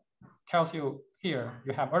doesn't tells you here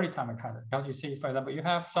you have early time attractor. Because you see, for example, you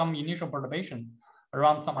have some initial perturbation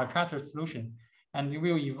around some attractor solution, and it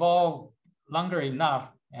will evolve longer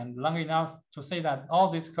enough to say that all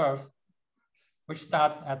these curves, which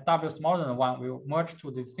start at W smaller than 1, will merge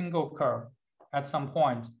to the single curve at some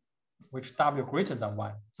point which W greater than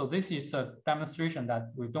 1. So this is a demonstration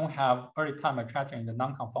that we don't have early time attractor in the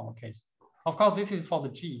non-conformal case. Of course, this is for the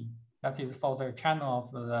G, that is for the channel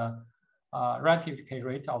of the relative decay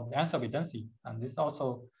rate of the enthalpy density. And this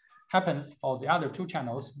also happens for the other two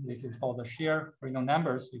channels. This is for the shear Reynolds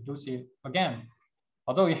numbers. You do see, again,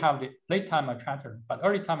 although you have the late time attractor, but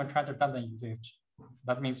early time attractor doesn't exist.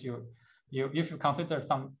 That means if you consider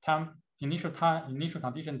some initial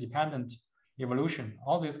condition dependent evolution,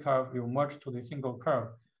 all these curves will merge to the single curve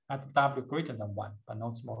at W greater than 1, but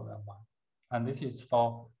not smaller than 1. And this is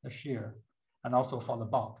for the shear and also for the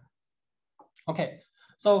bulk. Okay,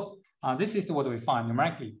 so this is what we find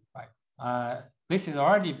numerically, right? This is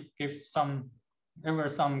already give some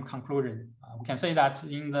conclusion. We can say that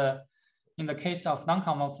in the case of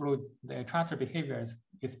non-conformal fluids, the attractor behavior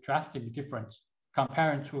is drastically different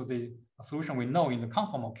compared to the solution we know in the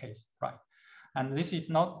conformal case, right? And this is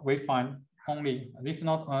not we find only this is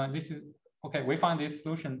not this is okay. We find this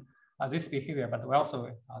solution this behavior, but we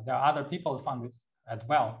also there are other people who found this as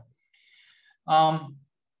well.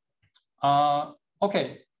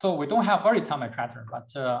 Okay, so we don't have early time attractor, but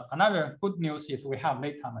another good news is we have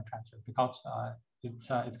late time attractor because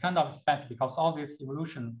it's kind of expected because all this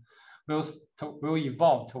evolution will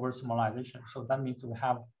evolve towards normalization. So that means we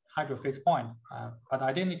have hydro fixed point. But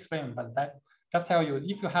I didn't explain, but that just tell you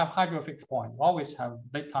if you have hydro fixed point, you always have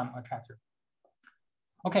late time attractor.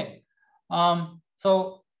 Okay,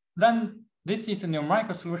 so then this is a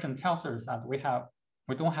numerical solution tells us that we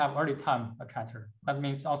don't have early time attractor. That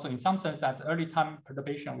means also in some sense that early time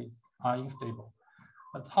perturbation is unstable.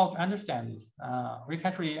 But how to understand this? We can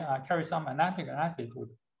actually carry some analytic analysis. We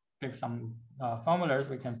pick some formulas.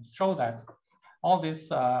 We can show that all these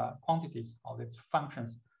quantities, all these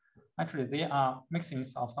functions, actually they are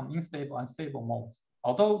mixings of some unstable and stable modes.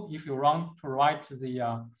 Although if you want to write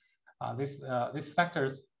the these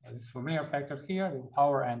factors, these familiar factors here, the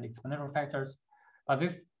power and exponential factors,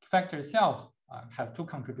 this factor itself have two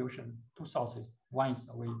contributions, two sources. One is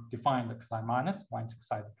we define the psi minus, one is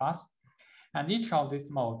psi plus. And each of these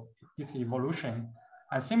modes is evolution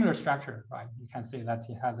and similar structure, right? You can see that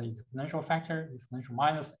it has an exponential factor, exponential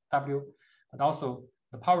minus W, but also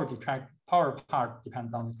the power part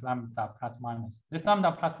depends on this lambda plus minus. This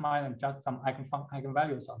lambda plus minus is just some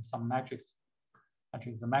eigenvalues of some matrix,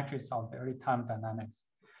 actually the matrix of the early time dynamics.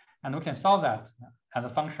 And we can solve that as a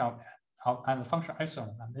function of epsilon.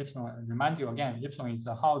 And epsilon, remind you again, epsilon is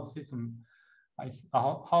how the system is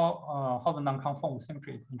how the non-conformal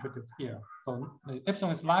symmetry is introduced here. So the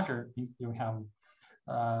epsilon is larger means you have,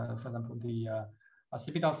 for example, the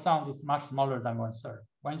CP dot sound is much smaller than 1/3.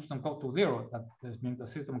 When epsilon goes to 0, that means the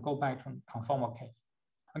system go back to conformal case.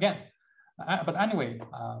 Again, but anyway,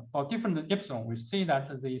 for different epsilon, we see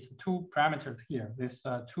that these two parameters here, these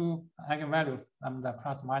two eigenvalues, the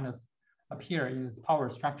plus minus appear in the power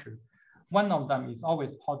structure. One of them is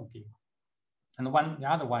always positive, and the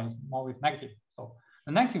other one is always negative. So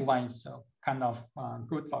the negative one is kind of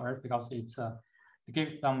good for us because it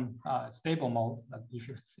gives some stable mode that if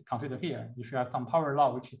you consider here, if you have some power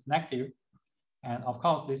law which is negative, and of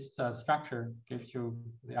course this structure gives you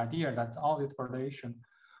the idea that all this population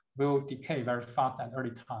will decay very fast at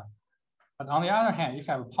early time. But on the other hand, if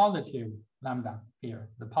you have a positive lambda here,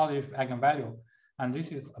 the positive eigenvalue, and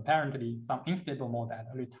this is apparently some unstable mode at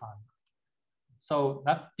early time. So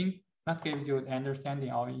that gives you the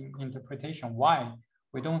understanding or interpretation why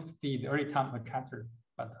we don't see the early time attractor,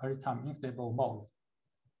 but early time unstable modes.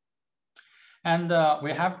 And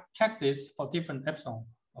we have checked this for different epsilon.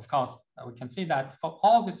 Of course, we can see that for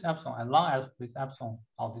all this epsilon, as long as this epsilon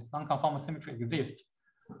or this non-conformal symmetry exists,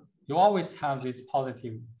 you always have this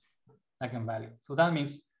positive eigenvalue. So that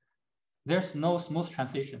means there's no smooth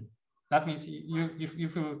transition. That means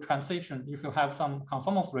if you transition, if you have some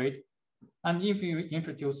conformal fluid, and if you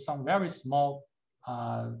introduce some very small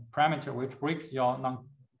parameter which breaks your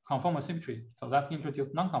non-conformal symmetry, so that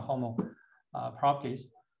introduce non-conformal properties,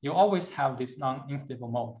 you always have this non-unstable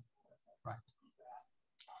mode, right?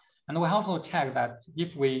 And we also check that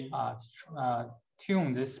if we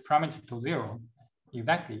tune this parameter to 0,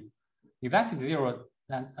 exactly 0,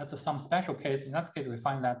 then that's some special case. In that case, we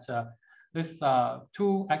find that this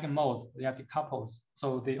two eigenmodes, they are decoupled.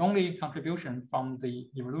 So the only contribution from the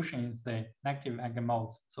evolution is the negative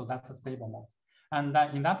eigenmodes. So that's a stable mode. And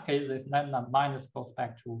that in that case, this lambda minus goes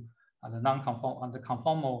back to the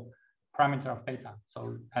conformal parameter of beta.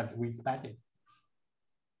 So as we expected.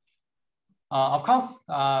 Of course,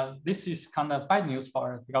 this is kind of bad news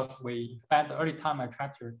for us because we expect the early time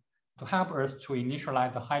attractor to help us to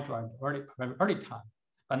initialize the hydro at early time.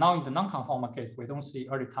 But now in the non-conformal case, we don't see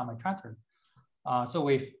early time attractor. So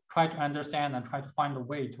we try to understand and try to find a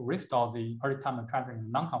way to restore the early time attractor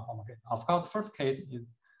in non-conformal case. Of course, first case is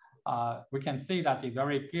we can see that it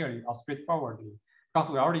very clearly or straightforwardly, because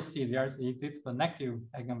we already see there exists the negative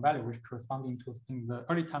eigenvalue which corresponding to in the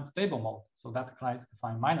early time stable mode. So that applies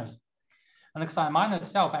sign minus. And the sign minus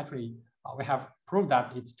itself actually we have proved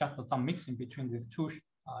that it's just some mixing between these two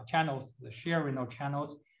channels, the shear Reynolds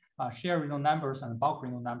channels, shear Reynolds numbers and bulk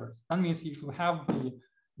Reynolds numbers. That means if you have the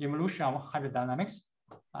evolution of hydrodynamics,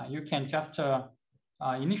 you can just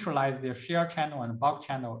initialize the shear channel and bulk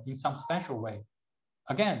channel in some special way.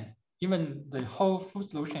 Again, even the whole full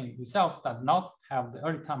solution itself does not have the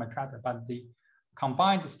early time attractor, but the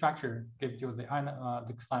combined structure gives you the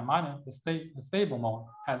sign minus, the stable mode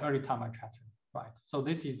has early time attractor, right? So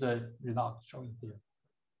this is the result shown here.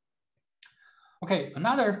 Okay,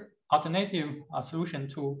 another alternative solution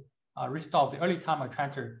to restore the early time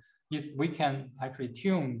attractor is we can actually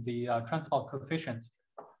tune the transport coefficient.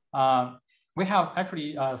 We have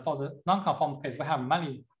actually, for the non-conformal case, we have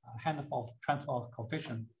many handful of transport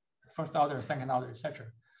coefficients, first order, second order, etc.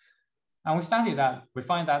 And we study that, we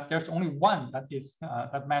find that there's only one that is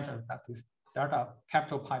that matters, that is delta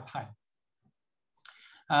capital pi pi.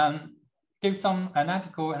 And give some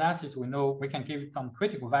analytical analysis, we know we can give some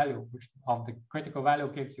critical value, which of the critical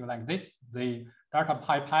value gives you like this, the delta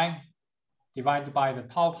pi pi divided by the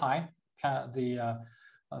tau pi, the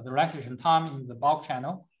relaxation time in the bulk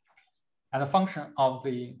channel, and the function of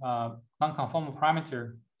the non-conformal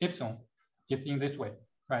parameter epsilon is in this way,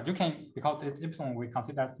 right? You can, because it's epsilon, we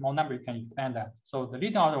consider a small number, you can expand that. So the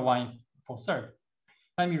leading order one is for third.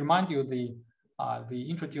 Let me remind you the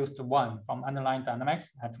introduced one from underlying dynamics.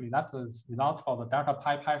 Actually, that's the result for the delta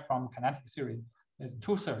pi pi from kinetic theory is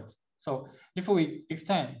 2/3. So if we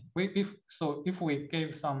extend, if we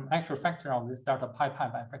give some extra factor of this delta pi pi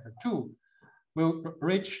by factor 2, we'll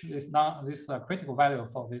reach this critical value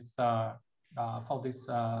for this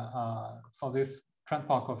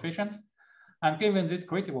transport coefficient. And given this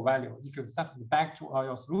critical value, if you set it back to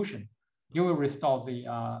your solution, you will restore the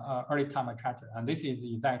early time attractor. And this is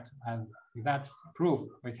the exact proof.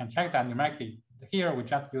 We can check that numerically. Here we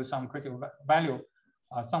just use some critical value,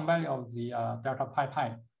 some value of the delta pi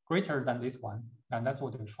pi greater than this one, and that's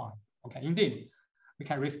what we find. Okay, indeed, we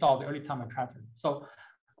can restore the early time attractor. So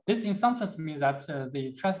this in some sense means that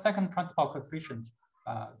the second transport coefficient,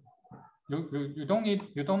 you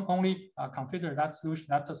don't only consider that solution,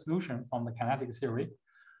 that's a solution from the kinetic theory.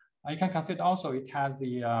 You can consider also it has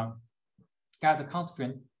the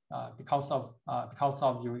constraint because of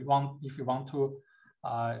if you want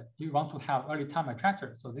to have early time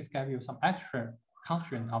attractor. So this gives you some extra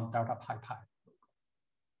constraint of delta pi pi.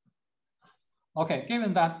 Okay,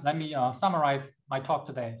 given that, let me summarize my talk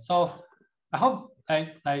today. So I hope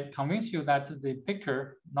I convince you that the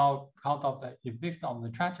picture now, because of the existence of the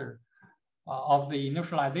attractor, of the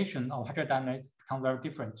initialization of hydrodynamics become very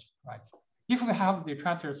different, right? If we have the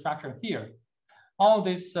attractor structure here, all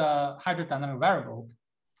this hydrodynamic variable,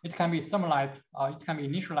 it can be summarized, it can be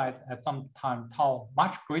initialized at some time tau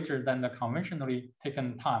much greater than the conventionally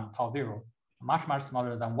taken time tau 0, much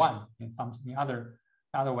smaller than 1 in some other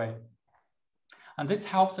way. And this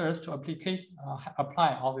helps us to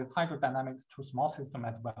apply all these hydrodynamics to small system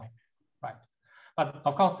as well, right? But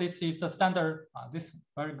of course, this is the standard, this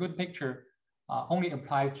very good picture only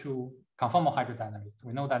applies to conformal hydrodynamics.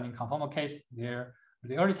 We know that in conformal case,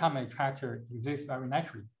 the early time attractor exists very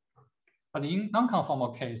naturally. But in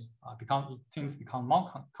non-conformal case, things become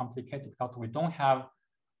more complicated because we don't have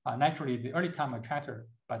naturally the early time attractor.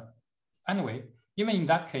 But anyway, even in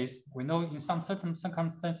that case, we know in some certain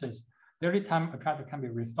circumstances, the early time attractor can be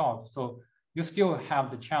restored. So you still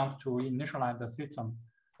have the chance to initialize the system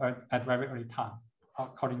at very early time,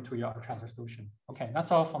 according to your attractor solution. Okay,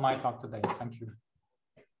 that's all for my talk today. Thank you.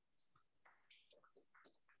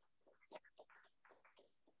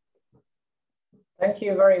 Thank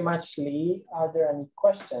you very much, Lee. Are there any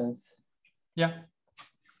questions? Yeah.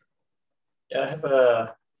 Yeah, I have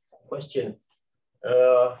a question.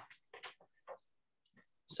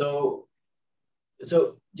 So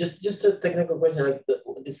just a technical question, like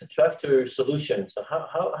this attractor solution. So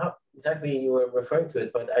how exactly you were referring to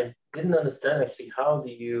it, but I didn't understand actually. How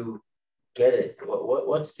do you get it?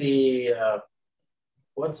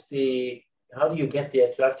 How do you get the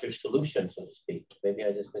attractor solution, so to speak? Maybe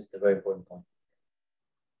I just missed a very important point.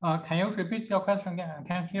 Can you repeat your question again? I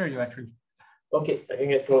can't hear you actually. Okay, I can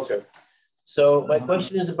get closer. So my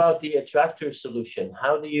question is about the attractor solution.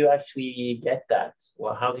 How do you actually get that?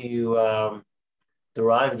 Well, how do you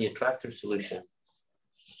derive the attractor solution?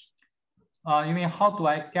 You mean how do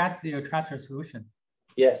I get the attractor solution?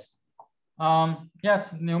 Yes.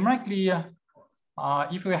 Yes, numerically,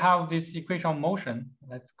 if we have this equation of motion,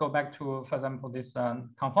 let's go back to, for example, this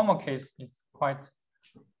conformal case is quite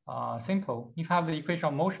simple. If you have the equation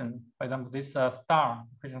of motion, for example, this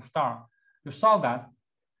equation of star, you solve that,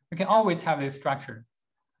 you can always have this structure.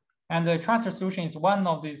 And the transfer solution is one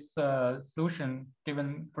of these solution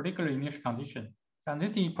given particular initial condition. And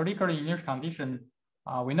this particular initial condition,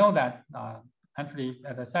 we know that actually,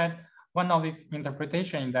 as I said, one of the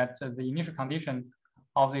interpretation that the initial condition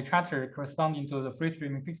of the attractor corresponding to the free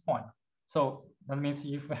streaming fixed point. So that means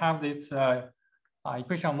if you have this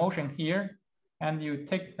equation of motion here, and you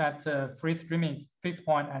take that free streaming fixed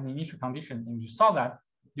point and initial condition, and you solve that,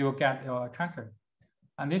 you will get your attractor.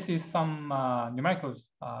 And this is some numerical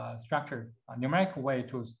structure, a numerical way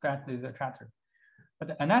to get this attractor. But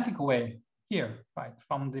the analytical way here, right,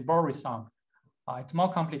 from the Bohr result, it's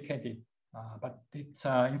more complicated, but it's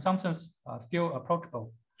in some sense still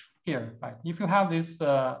approachable here, right? If you have this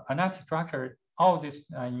analytic structure, all this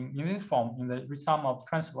in this form, in the sum of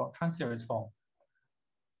trans-series form.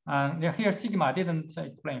 And here sigma didn't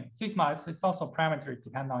explain. Sigma it's also parameter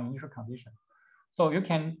depend on initial condition. So you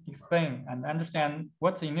can explain and understand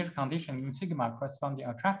what's the initial condition in sigma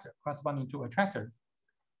corresponding to attractor.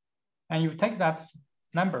 And you take that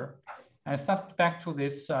number and sub back to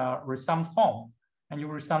this resum form, and you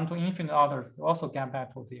resum to infinite orders to also get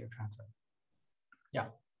back to the attractor. Yeah.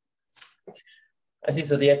 I see.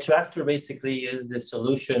 So the attractor basically is the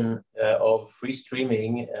solution of free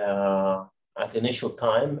streaming at initial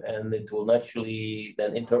time, and it will naturally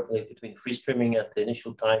then interpolate between free streaming at the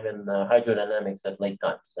initial time and hydrodynamics at late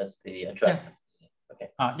times. That's the attractor. Yes. Okay.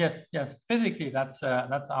 Yes. Physically, that's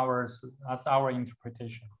our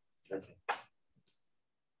interpretation.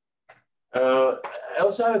 I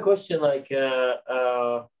also have a question, like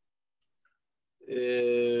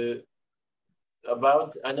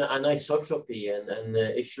about anisotropy and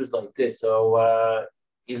issues like this. So,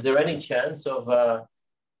 is there any chance of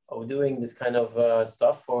doing this kind of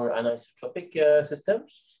stuff for anisotropic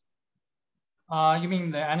systems? You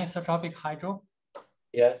mean the anisotropic hydro?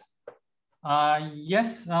 Yes.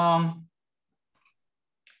 Yes.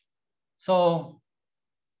 So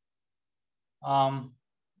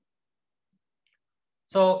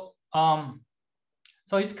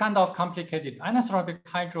it's kind of complicated. Anisotropic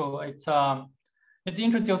hydro, it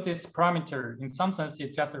introduces parameter. In some sense,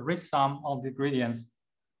 it's just a risk sum of the gradients,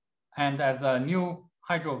 and as a new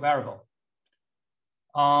hydro variable.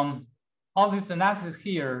 All this analysis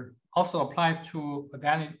here also applies to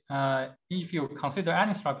if you consider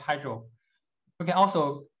anisotropic hydro, you can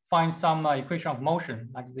also find some equation of motion,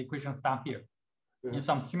 like the equations down here, in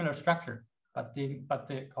some similar structure. But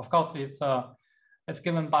of course, it's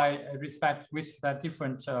given by respect with the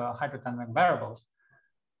different hydrodynamic variables.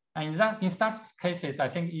 And in such cases, I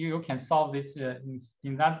think you can solve this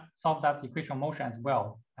solve that equation of motion as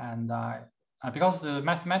well. And because the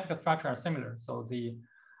mathematical structure are similar, so the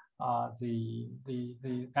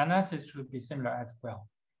analysis should be similar as well.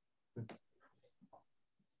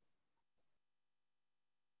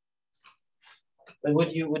 But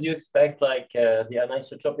would you expect, like the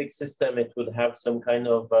anisotropic system, it would have some kind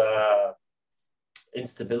of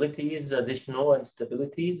instabilities, additional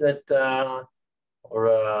instabilities that,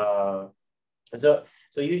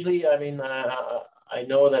 so usually, I mean, I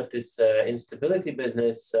know that this instability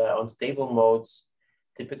business on stable modes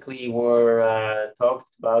typically were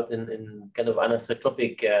talked about in kind of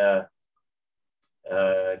anisotropic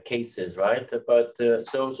cases, right? But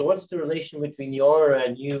so what's the relation between your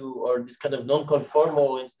new or this kind of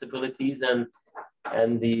non-conformal instabilities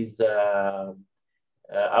and these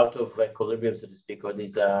out of equilibrium, so to speak, or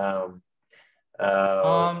these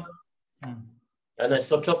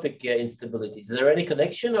anisotropic instabilities? Is there any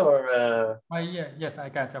connection, or? Yes, I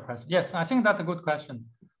got your question. Yes, I think that's a good question.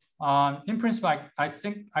 In principle,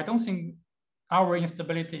 I don't think our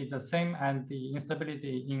instability is the same as the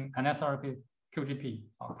instability in anisotropy QGP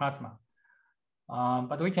or plasma.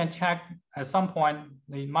 But we can check at some point,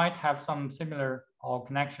 they might have some similar or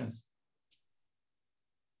connections.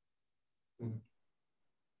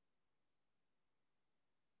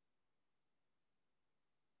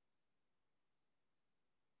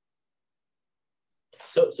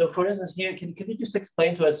 So for instance, here, can you just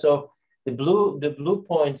explain to us? So the blue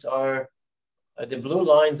points are, the blue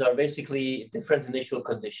lines are basically different initial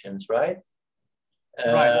conditions, right?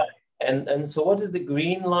 Right. And so what is the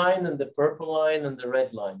green line and the purple line and the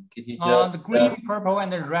red line? Could you just, the green, purple,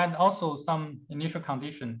 and the red also some initial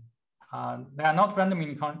condition. They are not random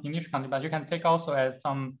initial condition, but you can take also as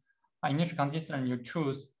some initial condition you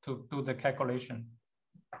choose to do the calculation.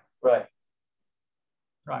 Right.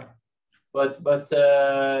 Right. But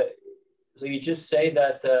so you just say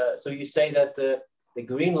that so you say that the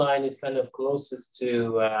green line is kind of closest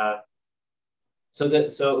to,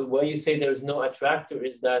 so where you say there is no attractor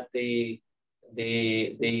is that the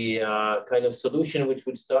kind of solution which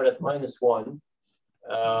would start at -1.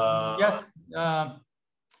 Yes,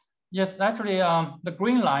 yes, actually the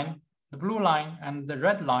green line, the blue line, and the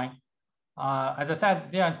red line, as I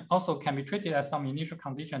said, they are also can be treated as some initial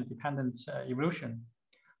condition dependent evolution,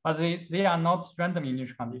 but they are not random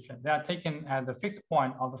initial condition. They are taken at the fixed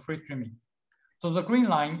point of the free streaming. So the green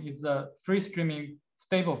line is the free streaming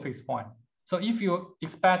stable fixed point. So if you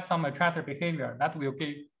expect some attractor behavior, that will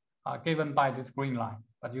be given by this green line.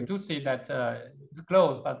 But you do see that it's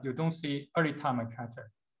close, but you don't see early time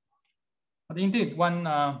attractor. But indeed,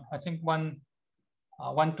 I think one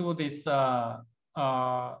do this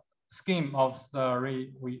scheme of the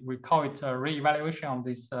we call it a re-evaluation of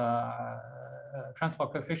this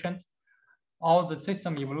transport coefficient. All the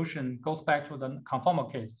system evolution goes back to the conformal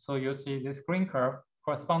case. So you see this green curve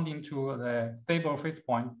corresponding to the stable fixed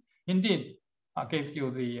point indeed gives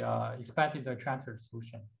you the expected attractor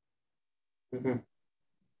solution. Mm-hmm.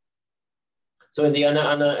 So in the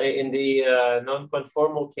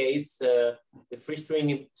non-conformal case, the free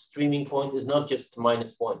streaming point is not just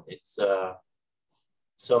 -1; it's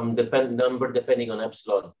some number depending on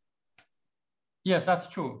epsilon. Yes, that's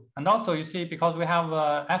true. And also, you see, because we have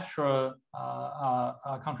extra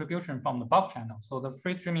contribution from the bulk channel, so the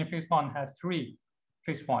free streaming fixed point has 3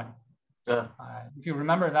 fixed points. If you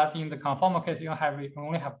remember that in the conformal case, you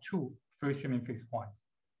only have 2 free streaming fixed points.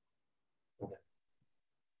 Okay.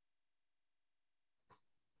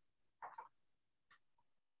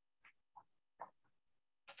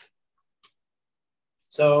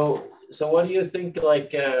 So what do you think,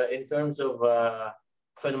 like in terms of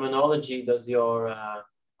phenomenology, does your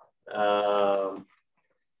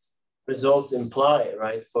results imply,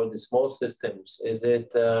 right, for the small systems? Is it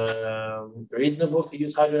reasonable to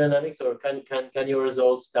use hydrodynamics, or can your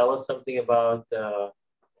results tell us something about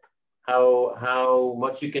how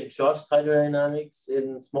much you can trust hydrodynamics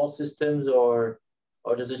in small systems, or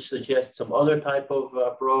does it suggest some other type of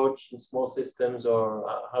approach in small systems, or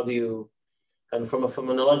how do you, and from a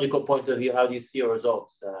phenomenological point of view, how do you see your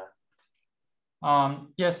results?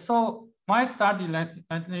 Yes, so my study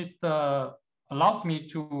at least allows me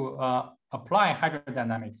to apply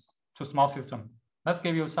hydrodynamics to small systems. Let's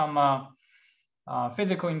give you some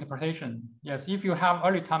physical interpretation. Yes, if you have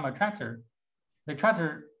early time attractor, the attractor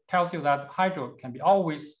tells you that hydro can be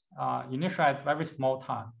always initialized very small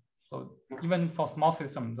time. So even for small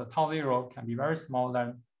systems, the tau 0 can be very small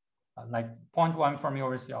than like 0.1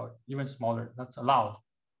 Fermi-Lorentz or even smaller. That's allowed.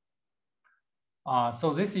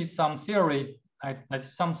 So this is some theory,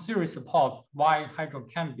 some theory support why hydro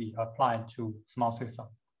can be applied to small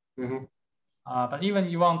systems. Mm-hmm. But even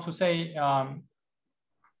you want to say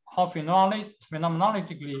how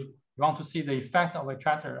phenomenologically you want to see the effect of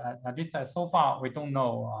attractor, at least so far we don't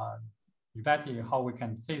know exactly how we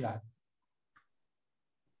can see that.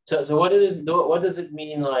 So what does it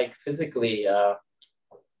mean, like physically,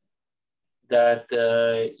 that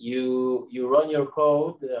you run your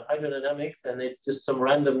code, hydrodynamics, and it's just some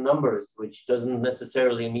random numbers, which doesn't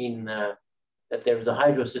necessarily mean that there's a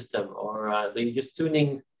hydro system, or so you're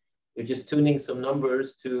just tuning some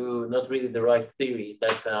numbers to not really the right theory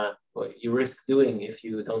that what you risk doing if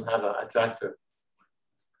you don't have an attractor.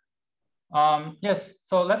 Yes,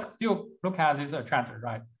 so let's still look at this attractor,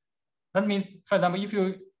 right? That means, for example, if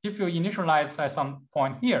you initialize at some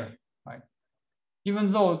point here, right?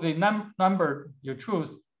 Even though the number you choose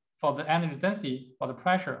for the energy density, for the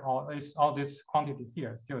pressure, or is all this quantity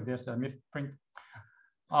here, still there's a misprint.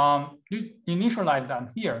 You initialize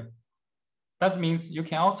that here. That means you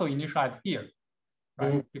can also initialize here,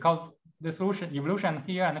 right? Mm-hmm. Because the solution evolution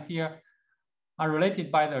here and here are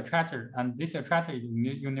related by the attractor, and this attractor is a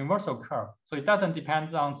universal curve. So it doesn't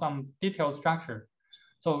depend on some detailed structure.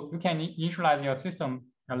 So you can initialize your system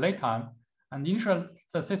at late time, and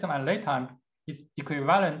the system at late time is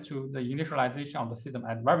equivalent to the initialization of the system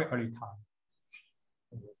at very early time.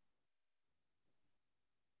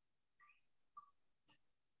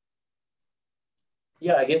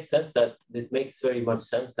 Yeah, I guess sense that it makes very much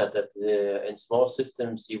sense that in small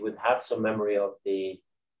systems you would have some memory of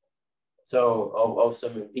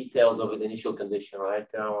some details of an initial condition, right?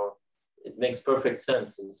 It makes perfect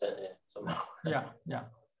sense somehow. Yeah.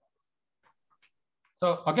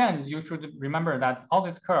 So again, you should remember that all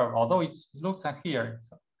this curve, although it looks like here,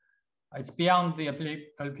 it's beyond the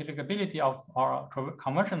applicability of our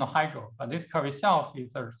conventional hydro, but this curve itself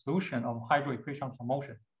is a solution of hydro equation for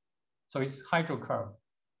motion. So it's hydro curve.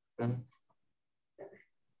 Mm-hmm.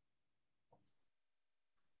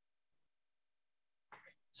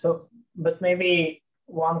 So But maybe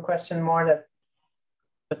one question more that,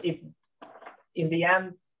 but if in the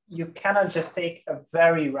end, you cannot just take a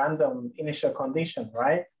very random initial condition,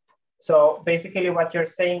 right? So basically what you're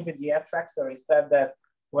saying with the attractor is that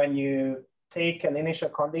when you take an initial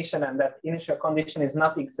condition and that initial condition is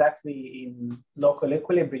not exactly in local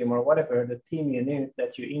equilibrium or whatever, the theme you knew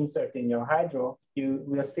that you insert in your hydro, you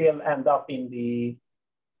will still end up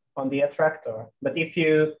on the attractor. But if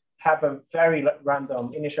you have a very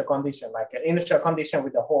random initial condition, like an initial condition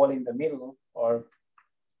with a hole in the middle or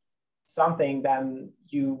something, then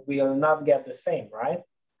you will not get the same, right?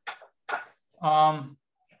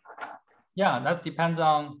 Yeah, that depends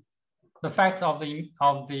on the fact of the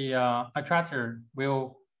attractor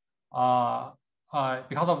will,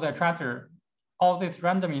 because of the attractor, all this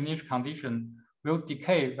random initial condition will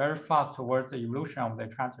decay very fast towards the evolution of the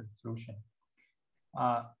attractor solution.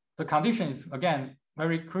 The condition is, again,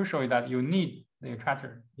 very crucial that you need the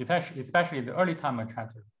attractor, especially the early time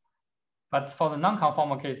attractor. But for the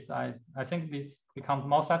non-conformal case, I think this becomes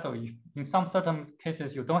more subtle. If in some certain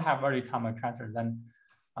cases you don't have early time attractor, then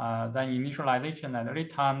initialization at early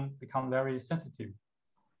time become very sensitive.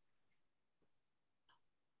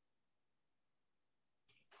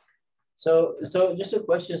 So just a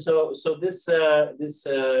question. So this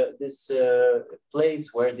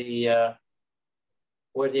place where the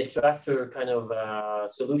attractor kind of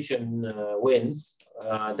solution wins,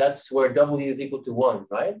 that's where W is equal to 1,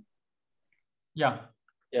 right? Yeah.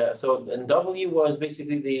 Yeah. So and W was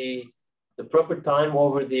basically the proper time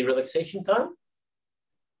over the relaxation time.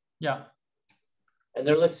 Yeah. And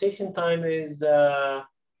the relaxation time is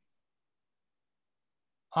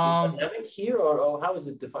dynamic here, or how is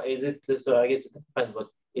it defined? Is it, so I guess it depends, but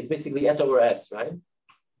it's basically eta over S, right?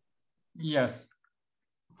 Yes.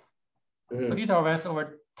 So eta over S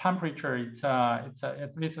over temperature,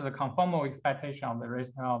 this is a conformal expectation of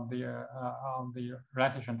the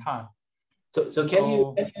relaxation time. So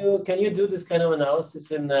can you do this kind of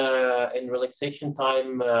analysis in relaxation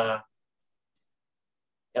time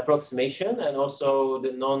approximation, and also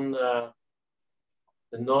the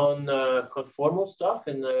non-conformal stuff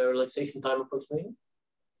in the relaxation time approximation?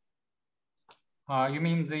 You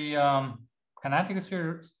mean the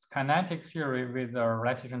kinetic theory with the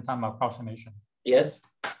relaxation time approximation? Yes.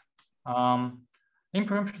 In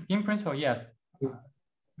principle, yes.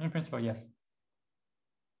 In principle, yes.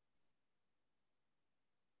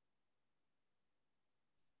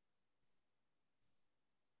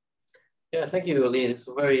 Yeah, thank you, Lee. It's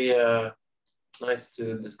very nice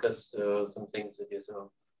to discuss some things with you. So.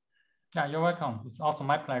 Yeah, you're welcome. It's also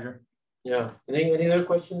my pleasure. Yeah. Any other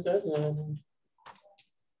questions, guys?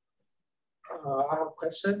 I have a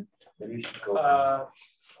question. Maybe you should go.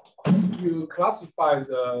 You classify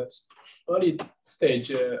the early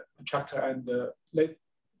stage attractor and the late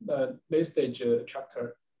stage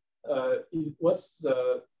attractor. What's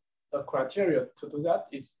the criteria to do that?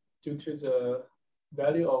 Is due to the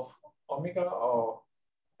value of omega,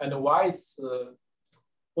 and why it's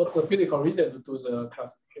what's the physical reason to do the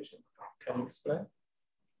classification? Can you explain?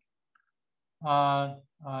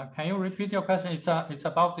 Can you repeat your question? It's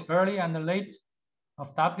about the early and the late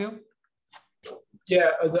of W?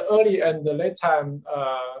 Yeah, the early and the late time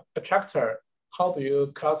attractor. How do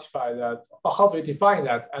you classify that? Or how do you define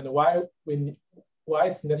that? And why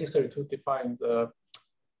it's necessary to define the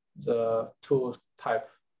two type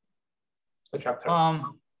attractor?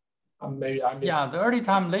 Maybe I missed. Yeah, the early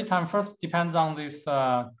time, late time first depends on this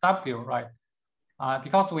W, right?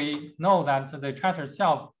 Because we know that the attractor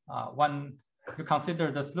itself, when you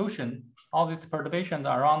consider the solution, all these perturbations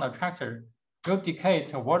around the attractor will decay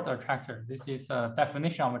towards the attractor. This is a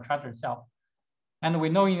definition of attractor itself. And we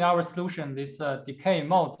know in our solution, this decay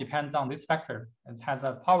mode depends on this factor. It has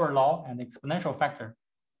a power law and exponential factor.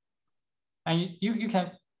 And you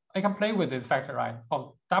can play with this factor, right?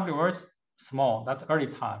 For W is small, that's early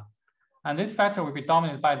time. And this factor will be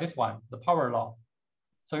dominated by this one, the power law.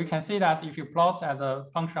 So you can see that if you plot as a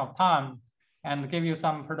function of time and give you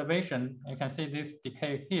some perturbation, you can see this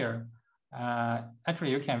decay here.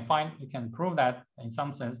 Actually, you can prove that in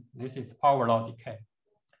some sense, this is power law decay.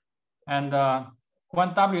 And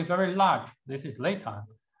when W is very large, this is late time.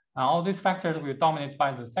 All these factors will dominate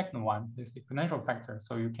by the second one, this exponential factor.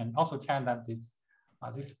 So you can also check that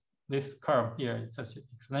this curve here is an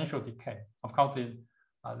exponential decay. Of course, the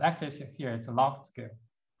axis here is a log scale.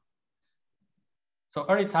 So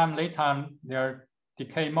early time, late time, their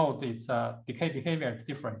decay mode is decay behavior is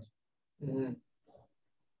different. Mm-hmm.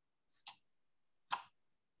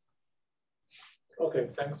 Okay,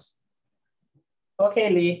 thanks. Okay,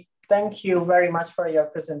 Lee, thank you very much for your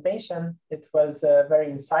presentation. It was very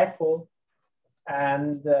insightful.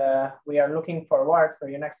 and we are looking forward for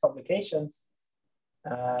your next publications.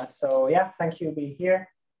 So yeah, thank you, be here.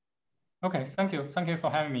 Okay, thank you. Thank you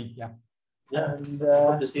for having me. Yeah. Yeah, And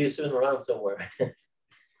hope to see you soon around somewhere.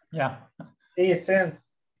 Yeah. see you soon.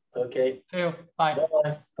 Okay. See you. Bye.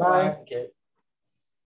 Bye. Bye. Okay.